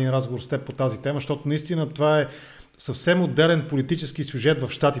направим един разговор с теб по тази тема, защото наистина това е съвсем отделен политически сюжет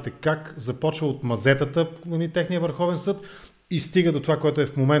в щатите. Как започва от мазетата на техния Върховен съд и стига до това, което е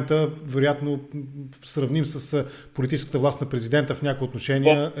в момента, вероятно сравним с политическата власт на президента в някои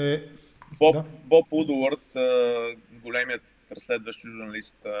отношения. Боб Удуърд, големият разследващ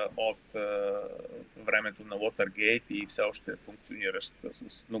журналист от времето на Уотергейт и все още функциониращ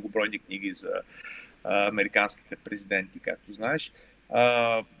с многобройни книги за американските президенти, както знаеш,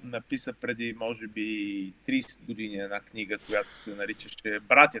 написа преди, може би, 30 години една книга, която се наричаше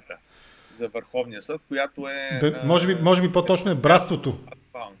 "Братята" за Върховния съд, която е... Може би по-точно е "Братството".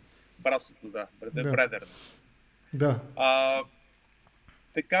 Братството, да. Бредер. Да.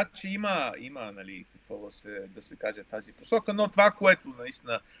 Така че има нали, какво да се каже в тази посока, но това, което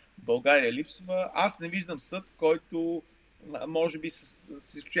наистина България липсва, аз не виждам съд, който, може би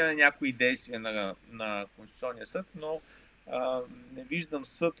с изключение на някои действия на Конституционния съд, но не виждам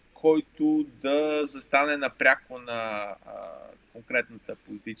съд, който да застане напряко на конкретната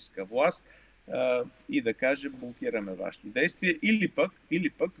политическа власт и да каже: блокираме вашето действие, или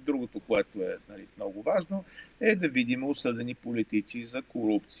пък другото, което е, нали, много важно, е да видим осъдени политици за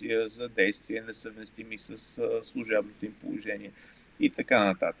корупция, за действия несъвместими с служебното им положение и така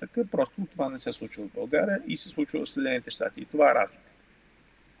нататък. Просто това не се случва в България и се случва в Съединените щати. И това е разлика.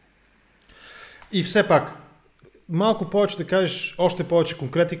 И все пак, малко повече да кажеш, още повече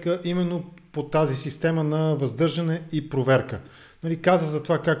конкретика, именно по тази система на въздържане и проверка. Нали, каза за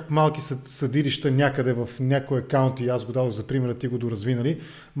това как малки съдилища някъде в някое каунти, аз го дадох за пример, ти го доразви, нали,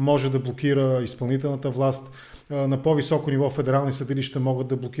 може да блокира изпълнителната власт. На по-високо ниво федерални съдилища могат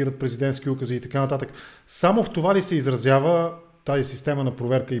да блокират президентски укази и така нататък. Само в това ли се изразява тази система на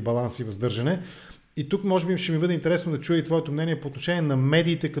проверка и баланс и въздържане? И тук може би ще ми бъде интересно да чуя и твоето мнение по отношение на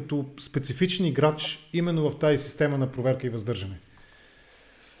медиите като специфичен играч именно в тази система на проверка и въздържане.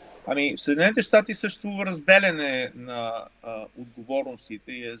 Ами, в Съединените щати съществува разделяне на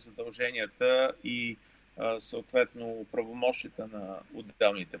отговорностите и задълженията и съответно правомощията на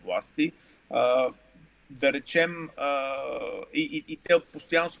отделните власти. Да речем, и те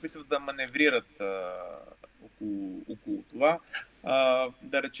постоянно се опитват да маневрират около това.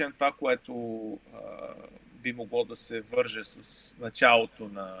 Да речем, това, което би могло да се върже с началото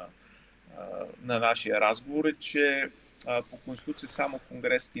на нашия разговор, е, че по Конституция само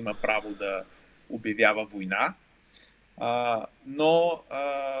Конгресът има право да обявява война, но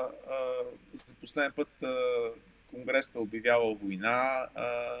за последен път Конгресът обявява война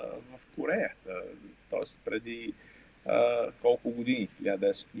в Корея, т.е. преди колко години?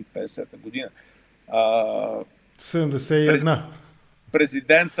 1950 година. 71.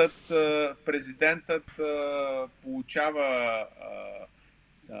 Президентът получава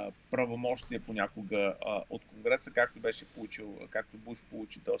правомощия понякога от Конгреса, както Буш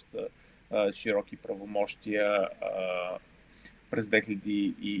получи доста широки правомощия през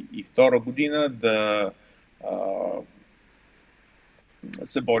 2002 година да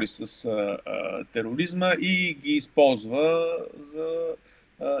се бори с тероризма и ги използва за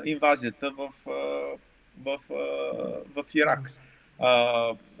инвазията в Ирак.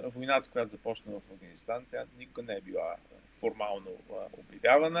 Войната, която започна в Афганистан, тя никога не е била формално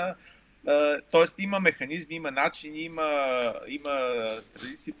обявявана Тоест има механизми, има начини, има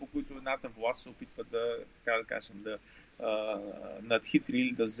традиции, по които едната власт се опитва да надхитри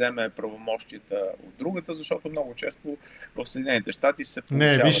или да вземе правомощията от другата, защото много често в Съединените щати се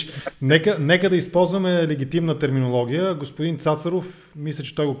получава. Не, виж, нека да използваме легитимна терминология. Господин Цацаров, мисля,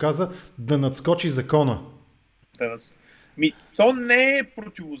 че той го каза, да надскочи закона. То не е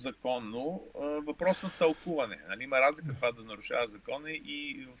противозаконно, въпрос на тълкуване. Нали? Има разлика това да нарушава закона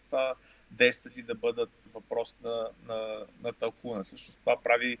и в това действията да бъдат въпрос на тълкуване. Също това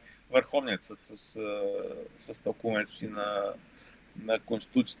прави Върховният съд с тълкуването си на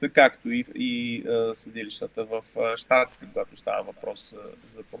Конституцията, както и съдилищата в щатите, когато става въпрос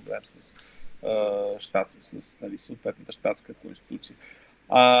за проблем с съответната щатска конституция.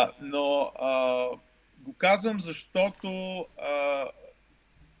 Но го казвам, защото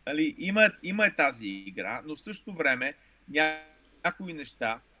има тази игра, но в същото време някои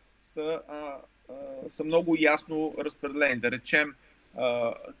неща са много ясно разпределени. Да речем,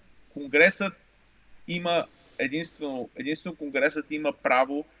 Конгресът има единствено Конгресът има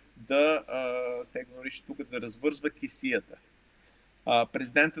право те го наричат тук, да развързва кесията.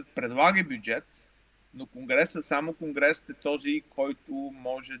 Президентът предлага бюджет, но само Конгресът е този, който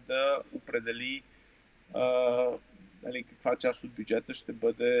може да определи каква част от бюджета ще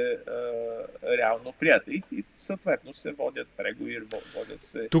бъде реално прията. И съответно се водят преговори, водят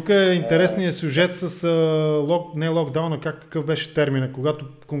се... Тук е интересният сюжет с не локдауна, какъв беше термина,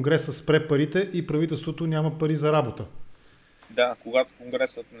 когато Конгресът спре парите и правителството няма пари за работа. Да, когато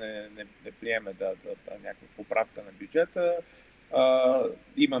Конгресът не приеме някаква поправка на бюджета,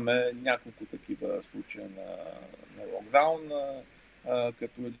 имаме няколко такива случая на локдаун,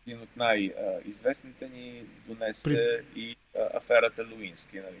 като един от най-известните ни донесе и аферата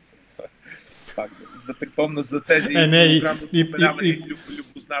Луински. Нали? Пак, за да припомня за тези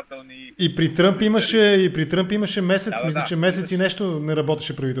любознателни... И при Тръмп имаше месец, мисля, че месец и нещо не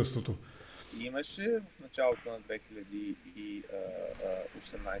работеше правителството. Имаше в началото на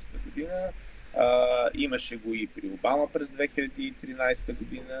 2018 година. Имаше го и при Обама през 2013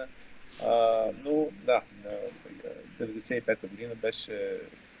 година. Но да, 1995 година беше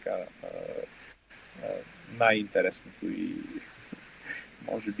така, най-интересното и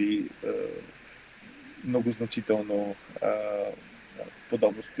може би много значително с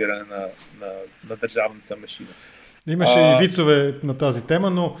подобно спиране на държавната машина. Имаше и вицове на тази тема,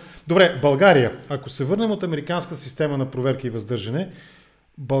 но добре, България, ако се върнем от американска система на проверка и въздържане,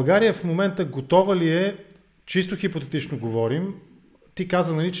 България в момента готова ли е, чисто хипотетично говорим, ти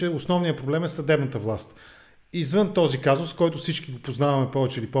каза, нали, че основният проблем е съдебната власт. Извън този казус, който всички го познаваме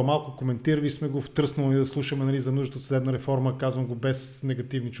повече или по-малко, коментирали сме го, втръснали да слушаме, нали, за нуждата от съдебна реформа, казвам го без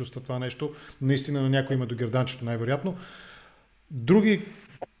негативни чувства това нещо, наистина на някой има до герданчето най-вероятно. Други,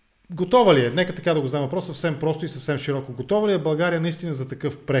 готова ли е? Нека така да го знам въпрос, съвсем просто и съвсем широко. Готова ли е България наистина за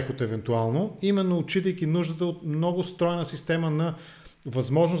такъв преход евентуално, именно отчитайки нуждата от много стройна система на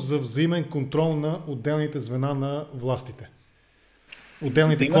възможност за взаимен контрол на отделните звена на властите?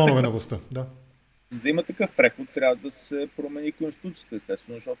 Отделните клонове на властта, да. За да има такъв преход, трябва да се промени Конституцията,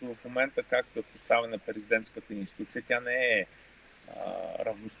 естествено, защото в момента, както е поставена президентската институция, тя не е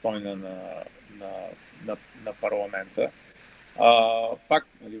равностойна на парламента. Пак,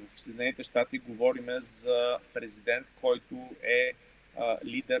 нали, в Съединените щати говорим за президент, който е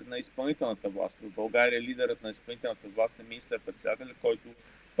лидер на изпълнителната власт. В България лидерът на изпълнителната власт е министър-председател, който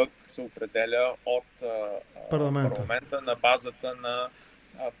пък се определя от парламента на базата на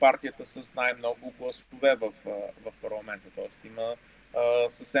партията с най-много гласове в парламента. Тоест има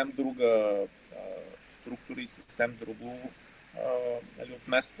съвсем друга структура и съвсем друго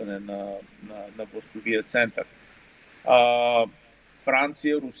отместване на властовия център.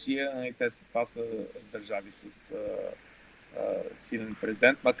 Франция, Русия, това са държави с силен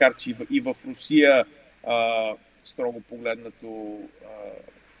президент, макар че и в Русия строго погледнато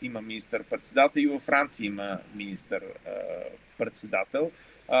има министър-председател, и във Франция има министър-председател,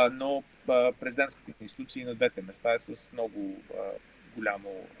 но президентската институция на двете места е с много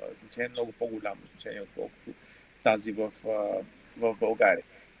голямо значение, много по-голямо значение, отколкото тази в България.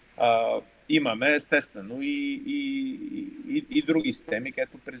 Имаме естествено и други системи,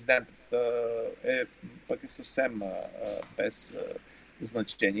 където президентът пък е съвсем без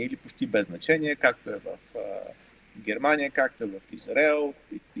значение или почти без значение, както е в Германия, както е в Израел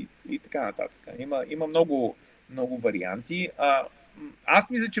и така нататък. Има много, много варианти. Аз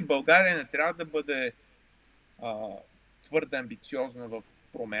мисля, че България не трябва да бъде твърде амбициозна в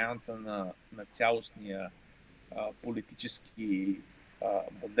промяната на цялостния политически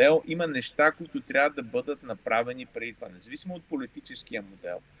модел. Има неща, които трябва да бъдат направени преди това. Независимо от политическия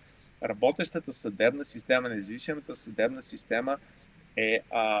модел, работещата съдебна система, независимата съдебна система е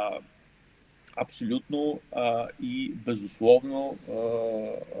абсолютно и безусловно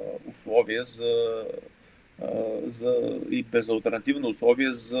условие и безалтернативно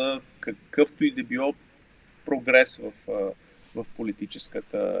условие за какъвто и да било прогрес в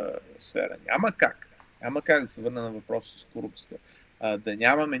политическата сфера. Няма как да се върна на въпроса с корупцията. Да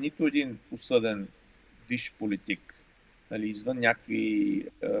нямаме нито един осъден висш политик, нали, извън някакви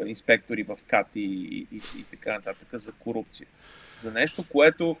инспектори в КАТ и така нататък за корупция. За нещо,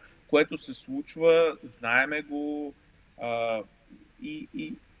 което се случва, знаеме го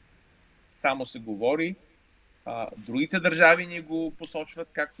и само се говори. Другите държави ни го посочват,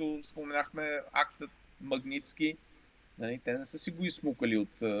 както споменахме, актът Магнитски. Нали, те не са си го изсмукали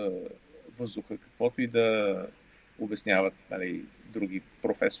от въздуха, каквото и да обясняват, нали, други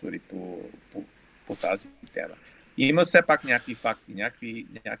професори по тази тема. И има все пак някакви факти,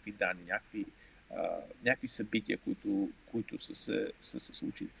 някакви данни, някакви събития, които са се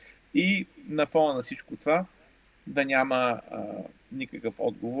случили. И на фона на всичко това да няма никакъв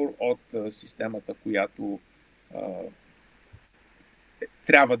отговор от системата, която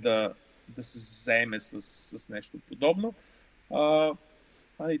трябва да се заеме с нещо подобно.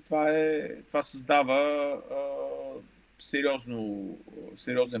 Това създава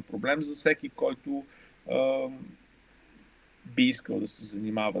сериозен проблем за всеки, който би искал да се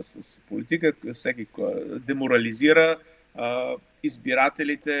занимава с политика, всеки деморализира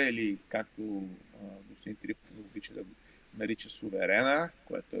избирателите или, както господин Трифонов обича да го нарича, суверена,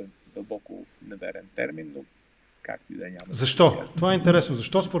 което е дълбоко неверен термин, но както и да няма. Защо? Това е интересно.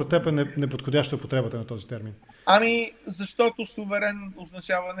 Защо според теб е неподходяща употребата на този термин? Защото суверен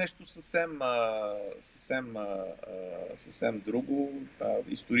означава нещо съвсем друго.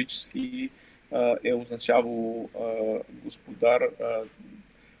 Исторически е означавало господар.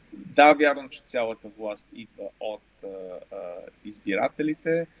 Да, вярвам, че цялата власт идва от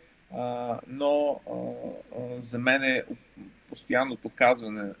избирателите, но за мен е постоянното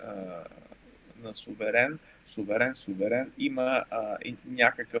казване на суверен има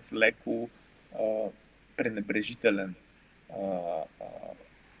някакъв леко пренебрежителен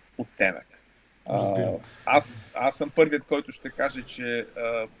оттенък. Аз съм първият, който ще каже, че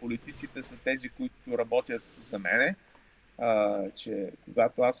политиците са тези, които работят за мене, че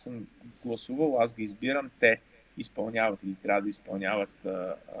когато аз съм гласувал, аз ги избирам, те изпълняват или трябва да изпълняват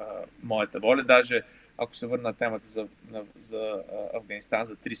моята воля. Даже ако се върна темата за Афганистан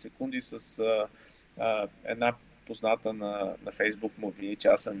за 3 секунди, с една позната на Фейсбук му обвини, че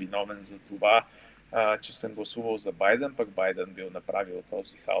аз съм виновен за това, че съм гласувал за Байден, пък Байден бил направил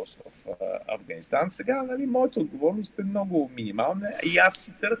този хаос в Афганистан. Сега, нали, моята отговорност е много минимална и аз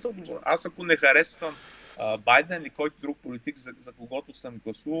си търся отговорност. Аз ако не харесвам Байден или който друг политик, за когото съм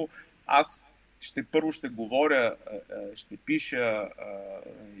гласувал, аз първо ще говоря, ще пиша,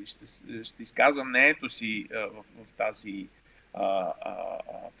 ще изказвам мнението си в тази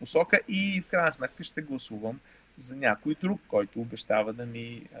посока и в крайна сметка ще гласувам за някой друг, който обещава да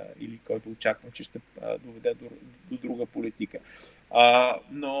ми или който очаквам, че ще доведе до друга политика.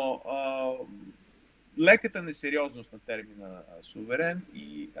 Но леката несериозност на термина суверен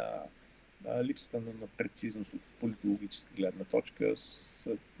и липсата на прецизност от политологическа гледна точка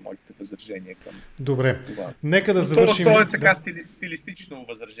са моите възражения към това. Нека да завършим. То е така стилистично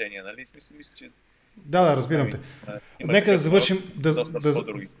възражение, нали? Мисля, че... Да, разбирам те. Нека да завършим.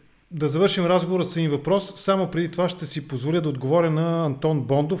 Да завършим разговора с един въпрос. Само преди това ще си позволя да отговоря на Антон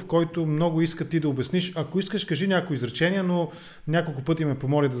Бондов, който много иска ти да обясниш. Ако искаш, кажи някои изречения, но няколко пъти ме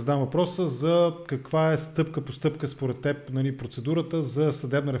помоли да задам въпроса за каква е стъпка по стъпка според теб, нали, процедурата за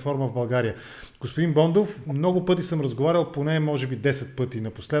съдебна реформа в България. Господин Бондов, много пъти съм разговарял, поне може би 10 пъти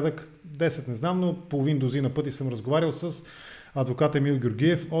напоследък. 10 не знам, но половин дозина пъти съм разговарял с адвокат Емил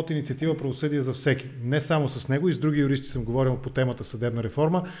Георгиев от инициатива Правосъдие за всеки. Не само с него, и с други юристи съм говорил по темата съдебна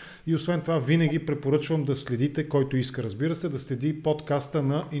реформа и освен това винаги препоръчвам да следите, който иска, разбира се, да следи подкаста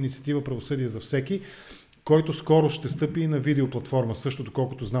на инициатива Правосъдие за всеки, който скоро ще стъпи и на видеоплатформа, също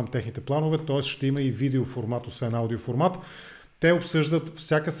доколкото знам техните планове, т.е. ще има и видеоформат, освен аудиоформат. Те обсъждат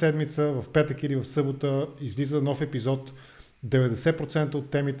всяка седмица, в петък или в събота, излиза нов епизод. 90% от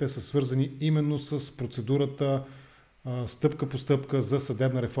темите са свързани именно с процедурата стъпка по стъпка за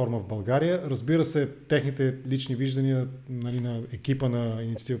съдебна реформа в България. Разбира се, техните лични виждания, нали, на екипа на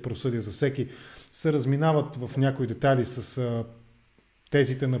инициатива Правосъдие за всеки се разминават в някои детайли с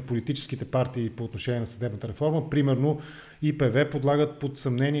тезите на политическите партии по отношение на съдебната реформа. Примерно ИПВ подлагат под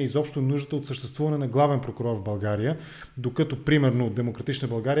съмнение изобщо нуждата от съществуване на главен прокурор в България, докато примерно Демократична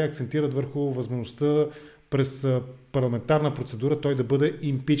България акцентират върху възможността през парламентарна процедура той да бъде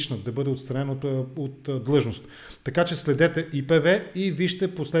импичнат, да бъде отстранен от длъжност. Така че следете ИПВ и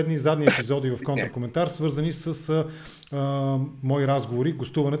вижте последни задни епизоди в Контракоментар, свързани с мои разговори,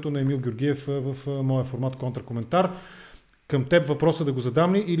 гостуването на Емил Георгиев в моя формат Контракоментар. Към теб въпроса да го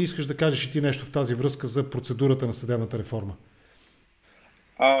задам ли или искаш да кажеш и ти нещо в тази връзка за процедурата на съдебната реформа?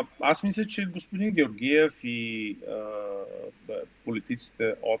 Аз мисля, че господин Георгиев и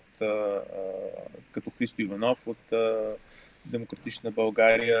политиците като Христо Иванов от Демократична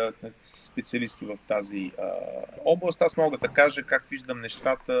България, специалисти в тази област, аз мога да кажа как виждам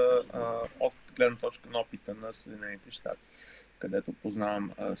нещата от гледна точка на опита на Съединените щати, където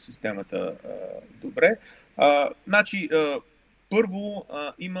познавам системата добре. Първо,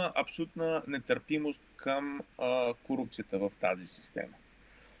 има абсолютна нетърпимост към корупцията в тази система.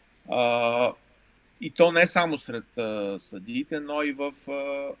 И то не само сред съдиите, но и в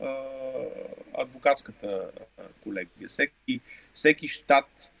адвокатската колегия. Всеки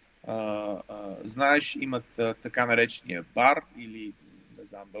щат, знаеш, имат така наречения бар или, не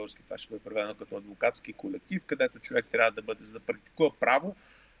знам, български това ще бъде преведено като адвокатски колектив, където човек трябва да бъде, за да практикува право,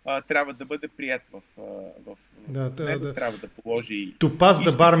 трябва да бъде прият в него, трябва да положи... To pass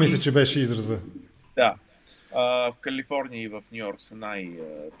the bar, мисля, че беше израза. Да. В Калифорния и в Ню Йорк са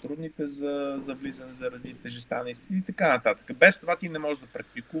най-трудните за влизане заради тежестта на изпити и така нататък. Без това ти не можеш да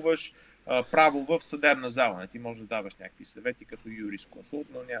практикуваш право в съдебна зала. Ти можеш да даваш някакви съвети като юрисконсулт,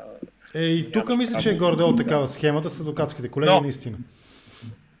 но няма... И тук мисля, че е горе-долу такава схемата с адвокатските колеги, наистина.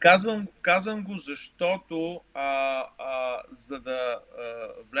 Казвам го, защото за да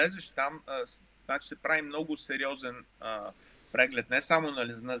влезеш там, значи се прави много сериозен преглед не само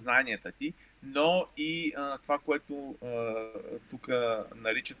на знанията ти, но и това, което тук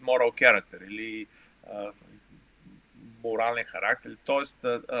наричат moral character или морален характер. Тоест,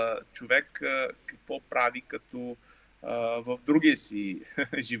 човек какво прави като в другия си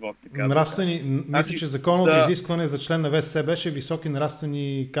живот. Мисля, че законовото изискване за член на ВСС беше високи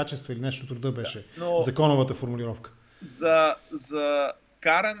нравствени качества или нещо труда беше. Законовата формулировка. За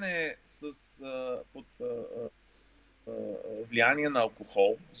каране под влияние на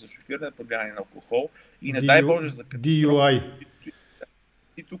алкохол, за шофиране под влияние на алкохол и не дай Боже за катастрофа. DUI.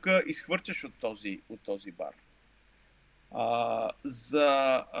 И тук изхвърчаш от този бар.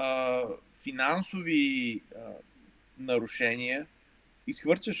 За финансови нарушения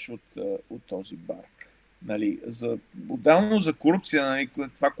изхвърчаш от този бар. Нали, отделно за корупция, нали,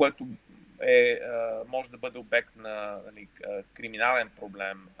 това, което може да бъде обект на криминален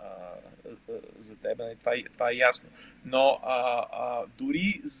проблем за теб, нали, това е ясно. Но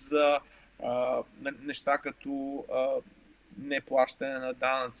дори за неща като неплащане на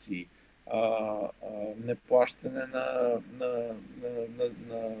данъци, неплащане на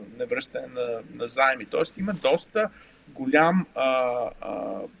невръщане на заеми. Тоест има доста голям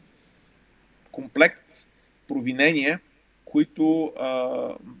комплект провинения, които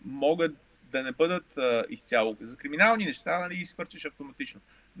могат да не бъдат изцяло. За криминални неща, нали, изхвърчиш автоматично.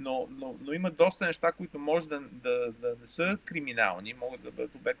 Но има доста неща, които може да не са криминални, могат да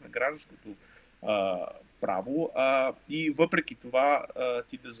бъдат обект на гражданското право и въпреки това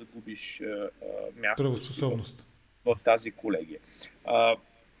ти да загубиш място в тази колегия.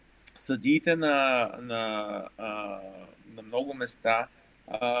 Съдиите на много места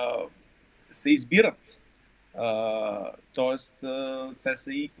се избират. Тоест, те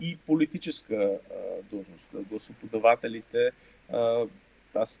са и политическа длъжност. Гласоподавателите,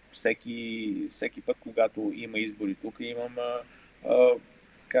 аз всеки път, когато има избори тук, имам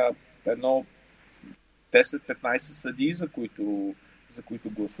едно 10-15 съдии, за които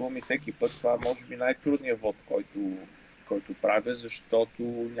гласувам и всеки път това може би най-трудният вод, който правя, защото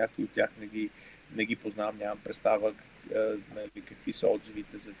някои от тях не ги познавам, нямам представа какви са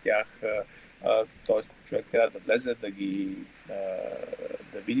отзивите за тях. Тоест човек трябва да влезе,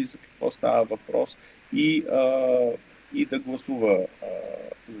 да види за какво става въпрос и да гласува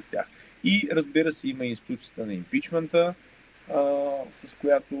за тях. И разбира се, има институцията на импичмента, с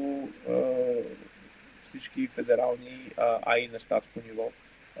която всички федерални, и на щатско ниво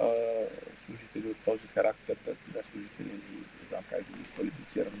служители от този характер, служители, не знам как да ги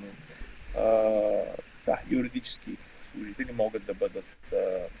квалифицирам, но юридически служители могат да бъдат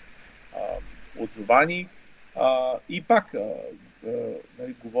отзовани. И пак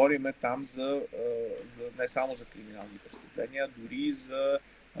нали, говориме там не само за криминални престъпления, дори за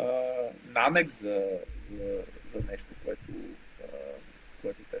намек за нещо,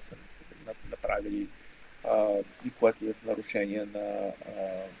 което те са направили и което е в нарушение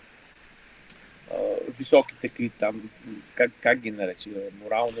високите там, как ги нарече,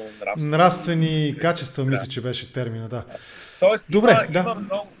 морално, нравствени качества, мисля, че беше термина, да. Тоест, Добре, има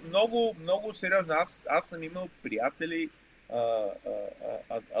много сериозно. Аз съм имал приятели,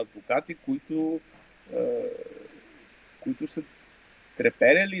 адвокати, които са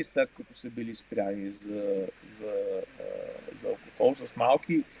треперели след като са били спряни за алкохол с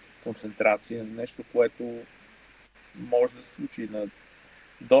малки концентрации на нещо, което може да се случи на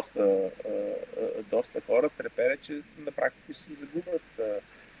доста хора. Трепере, че на практика се загубят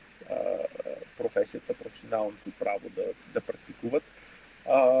професията, професионалното право да практикуват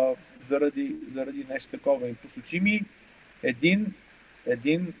заради нещо такова. И посочи ми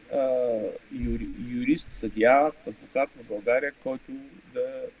един юрист, съдия, адвокат на България, който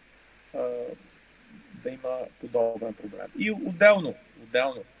да има подобен проблем. И отделно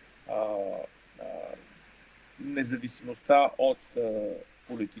независимостта от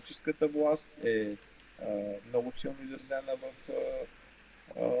политическата власт е много силно изразена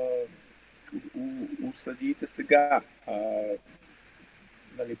у съдиите сега.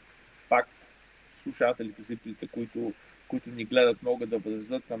 Нали, пак слушателите, зрителите, които ни гледат, могат да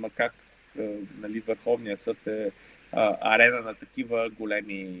възразят, ама как нали, Върховният съд е арена на такива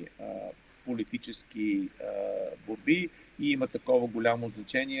големи политически борби и има такова голямо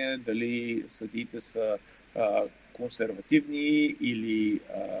значение дали съдиите са консервативни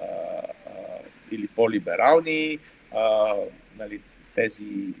или по-либерални. Нали,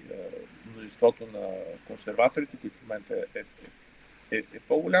 тези множеството на консерваторите, които в момента е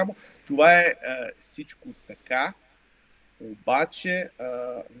по-голямо. Това е всичко така, обаче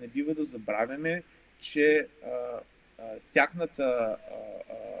не бива да забравяме, че тяхната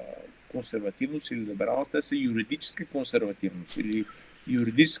консервативност или либералност, те са юридическа консервативност или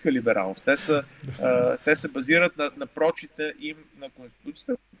юридическа либералност. Те се базират на прочита им на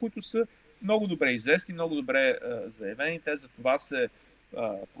Конституцията, които са много добре известни, много добре заявени. Те за това се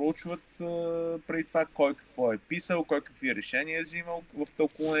проучват преди това кой какво е писал, кой какви решения е взимал в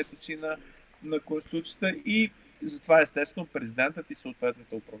тълкуването си на Конституцията и затова естествено президентът и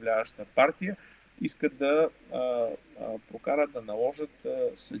съответната управляваща партия искат да прокарат, да наложат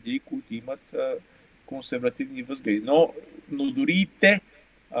съдии, които имат консервативни възгледи. Но дори и те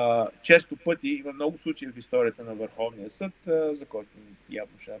често пъти, има много случаи в историята на Върховния съд, за който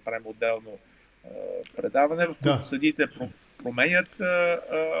явно ще направим отделно предаване, в които съдиите променят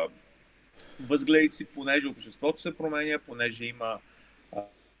възгледите си, понеже обществото се променя, понеже има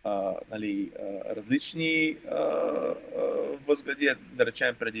нали, различни възгледи. Да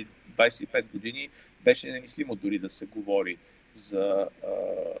речем, преди 25 години беше немислимо дори да се говори за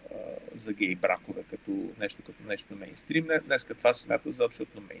гей бракове като нещо мейнстрим. Днеска това се смята за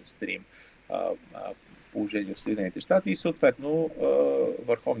абсолютно мейнстрим положение в Съединените щати и съответно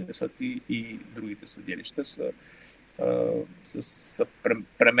Върховният съд и другите съдилища са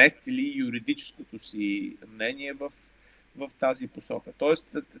преместили юридическото си мнение в тази посока.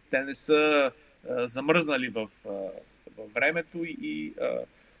 Тоест, те не са замръзнали във времето и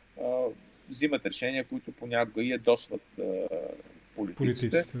взимат решения, които понякога и ядосват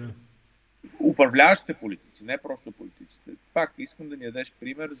политиците. Управляващите политици, не просто политиците. Пак искам да ми дадеш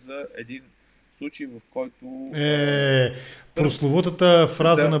пример за един случай, в който... прословутата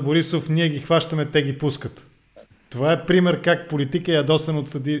фраза на Борисов: ние ги хващаме, те ги пускат. Това е пример как политика е ядосан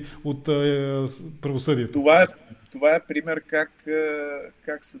от правосъдието. Това е пример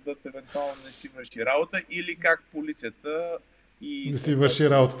как съдът евентуално не си върши работа или как полицията и не си върши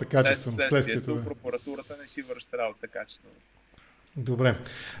работата качествено. Следствието, прокуратурата не си върши работата качествено. Добре.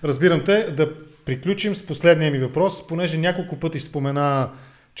 Разбирам те. Да приключим с последния ми въпрос, понеже няколко пъти спомена,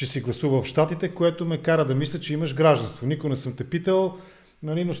 че си гласувал в Щатите, което ме кара да мисля, че имаш гражданство. Никой не съм те питал,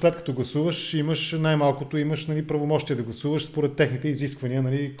 нали, но след като гласуваш, най-малкото имаш нали, правомощие да гласуваш според техните изисквания,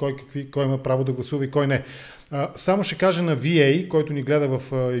 нали, кой има право да гласува и кой не. Само ще кажа на VA, който ни гледа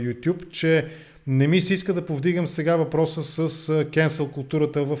в YouTube, че не ми се иска да повдигам сега въпроса с cancel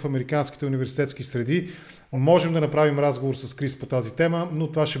културата в американските университетски среди. Можем да направим разговор с Крис по тази тема, но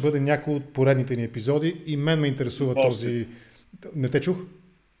това ще бъде някой от поредните ни епизоди и мен ме интересува този... Не те чух?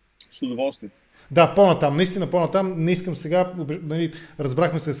 С удоволствие. Да, наистина по-натам. Не искам сега, нали,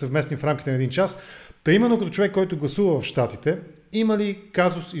 разбрахме се съвместни в рамките на един час. Та именно като човек, който гласува в Щатите, има ли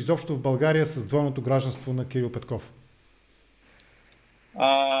казус изобщо в България с двойното гражданство на Кирил Петков?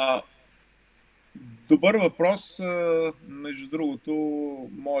 Добър въпрос. Между другото,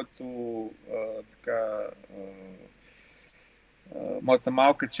 моята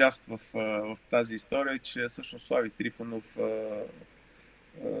малка част в тази история е, че всъщност Слави Трифонов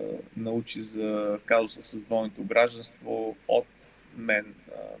научи за казуса с двойното гражданство от мен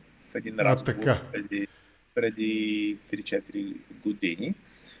в един разговор така. преди 3-4 години.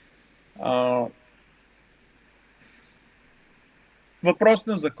 Въпрос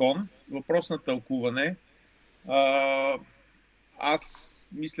на закон, въпрос на тълкуване. Аз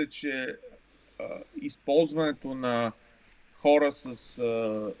мисля, че използването на хора с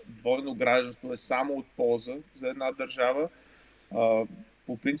двойно гражданство е само от полза за една държава.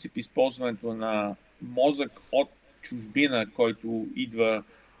 По принцип, използването на мозък от чужбина, който идва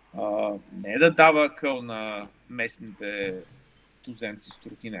не да дава акъл на местните туземци с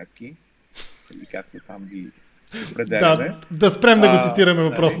тротинетки, или както там ги определяме. Да спрем да го цитираме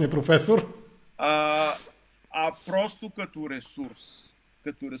въпросния професор. Просто като ресурс.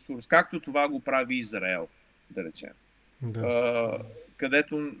 Като ресурс. Както това го прави Израел, да речем.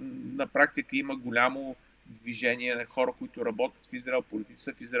 Където на практика има голямо движение на хора, които работят в Израел, политици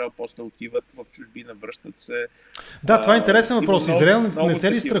са в Израел, после отиват в чужбина, връщат се. Това е интересен въпрос. Израел не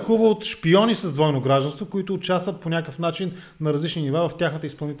се ли такива страхува от шпиони с двойно гражданство, които участват по някакъв начин на различни нива в тяхната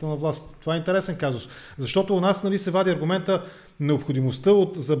изпълнителна власт? Това е интересен казус. Защото у нас се вади аргумента необходимостта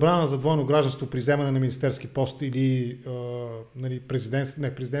от забрана за двойно гражданство при вземане на министерски пост или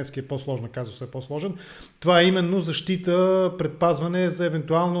президентския по-сложен казус е по-сложен. Това е именно защита, предпазване за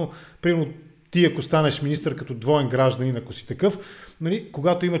евентуално, примерно, ти ако станеш министър като двоен гражданин, ако си такъв,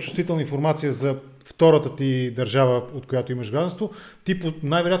 когато има чувствителна информация за втората ти държава, от която имаш гражданство, ти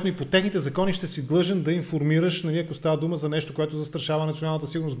най-вероятно и по техните закони ще си длъжен да информираш, ако става дума за нещо, което застрашава националната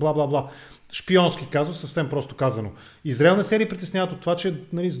сигурност, бла-бла-бла. Шпионски казус, съвсем просто казано. Израел не се ли притесняват от това, че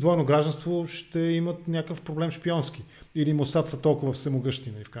с двойно гражданство ще имат някакъв проблем шпионски? Или Мосад са толкова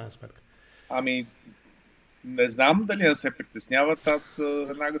всемогъщи, в крайна сметка? Не знам дали не се притесняват. Аз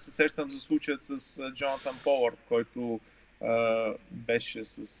веднага се сещам за случаят с Джонатан Полър, който беше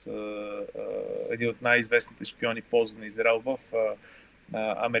с един от най-известните шпиони в полза на Израел в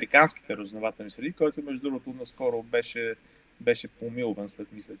американските разузнавателни среди, който между другото наскоро беше помилван след,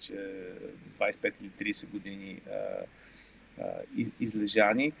 мисля, че 25 или 30 години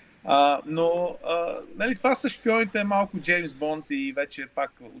излежани. Но това с шпионите е малко Джеймс Бонд и вече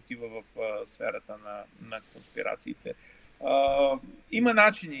пак отива в сферата на конспирациите. Има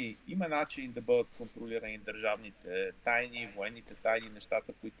начини да бъдат контролирани държавните тайни, военните тайни,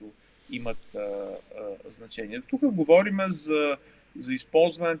 нещата, които имат значение. Тук говорим за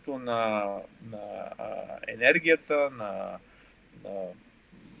използването на енергията, на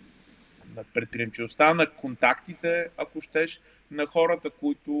предприемчивостта, на контактите, ако щеш, на хората,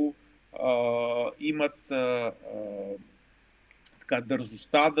 които имат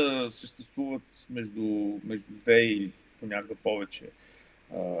дързостта да съществуват между две или понякога повече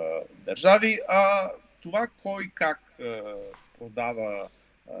държави. Това кой как продава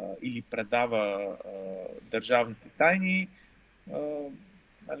или предава държавните тайни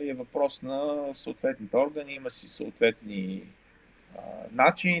е въпрос на съответните органи. Има си съответни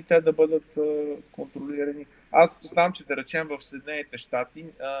начини те да бъдат контролирани. Аз знам, че да речем в Съединените щати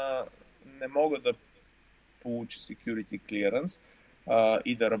не мога да получа security clearance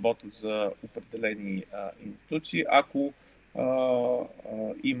и да работя за определени институции, ако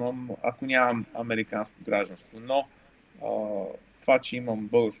нямам американско гражданство. Но това, че имам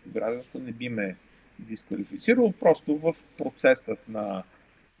българско гражданство, не би ме дисквалифицирало. Просто в процесът на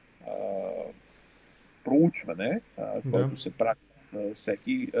проучване, който се прави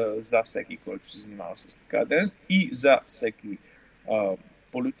за всеки, който се занимава с така дейност и за всеки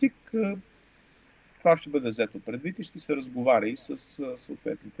политик, това ще бъде взето предвид и ще се разговаря и с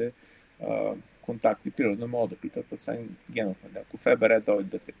съответните контакти. Примерно мога да питат Асен Генов, ако ФБР дойде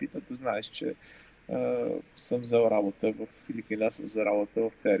да те питат, да знаеш, че съм за работа или къде съм за работа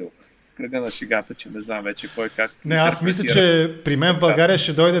в ЦРУ. В кръга на шегата, че не знам вече кой как. Не, аз мисля, че при мен в България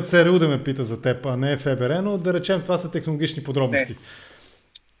ще дойде ЦРУ да ме пита за теб, а не ФБР, но да речем това са технологични подробности.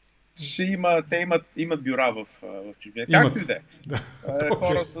 Те имат бюра в чужбина. Както и да е.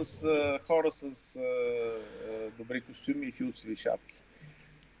 Хора с добри костюми и филцови шапки.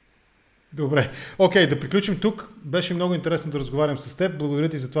 Добре. Да приключим тук. Беше много интересно да разговарям с теб. Благодаря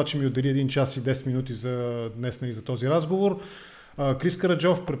ти за това, че ми отдели 1 час и 10 минути за днес и за този разговор. Крис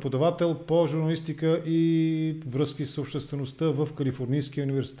Караджов, преподавател по журналистика и връзки с обществеността в Калифорнийския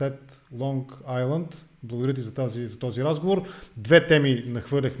университет Лонг Айланд. Благодаря ти за този разговор. 2 теми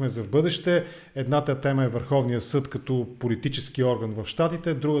нахвърляхме за в бъдеще. Едната тема е Върховния съд като политически орган в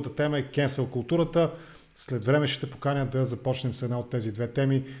щатите. Другата тема е cancel културата. След време ще те поканя да започнем с една от тези 2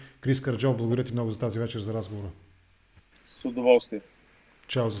 теми. Крис Караджов, благодаря ти много за тази вечер, за разговора. С удоволствие.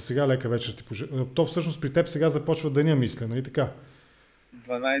 Чао, за сега, лека вечер ти пожелавам. То всъщност при теб сега започва деня, мисля, нали така?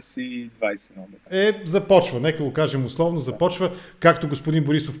 12:20 на обед. Започва, нека го кажем условно, започва, както господин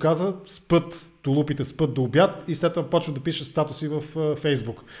Борисов каза, тулупите спът до обяд и след това почва да пише статуси в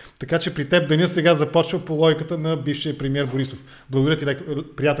Фейсбук. Така че при теб деня сега започва по логиката на бившия премиер Борисов. Благодаря ти,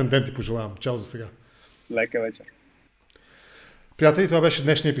 приятен ден ти пожелавам. Чао за сега. Лека вечер. Приятели, това беше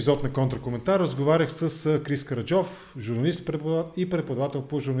днешния епизод на Контракоментар. Разговарях с Крис Караджов, журналист и преподавател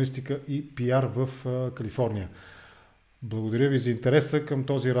по журналистика и пиар в Калифорния. Благодаря ви за интереса към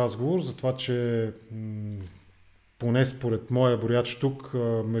този разговор, за това, че поне според моя брояч тук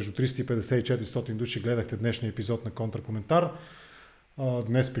между 350 и 400 души гледахте днешния епизод на Контракоментар.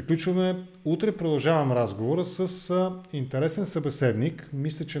 Днес приключваме. Утре продължавам разговора с интересен събеседник.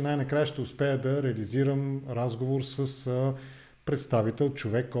 Мисля, че най-накрая ще успея да реализирам разговор с представител,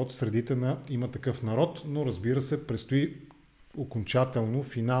 човек от средите на Има такъв народ, но разбира се, предстои окончателно,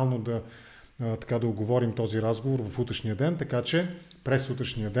 финално да оговорим този разговор в утрешния ден, така че през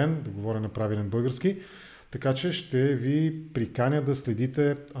утрешния ден, да говоря на правилен български, така че ще ви приканя да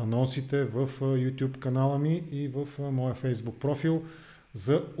следите анонсите в YouTube канала ми и в моя Facebook профил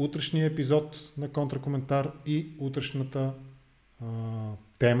за утрешния епизод на Контракоментар и утрешната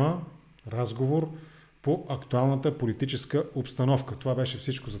тема, разговор по актуалната политическа обстановка. Това беше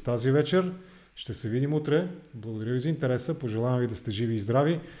всичко за тази вечер. Ще се видим утре. Благодаря ви за интереса. Пожелавам ви да сте живи и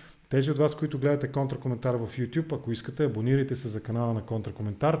здрави. Тези от вас, които гледате Контракоментар в YouTube, ако искате, абонирайте се за канала на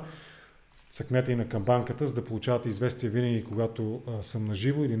Контракоментар. Цъкнете и на камбанката, за да получавате известия винаги, когато съм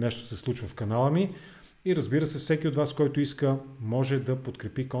наживо или нещо се случва в канала ми. И разбира се, всеки от вас, който иска, може да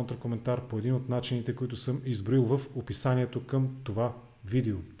подкрепи Контракоментар по един от начините, които съм изброил в описанието към това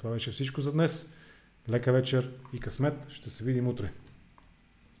видео. Това беше всичко за днес. Лека вечер и късмет. Ще се видим утре.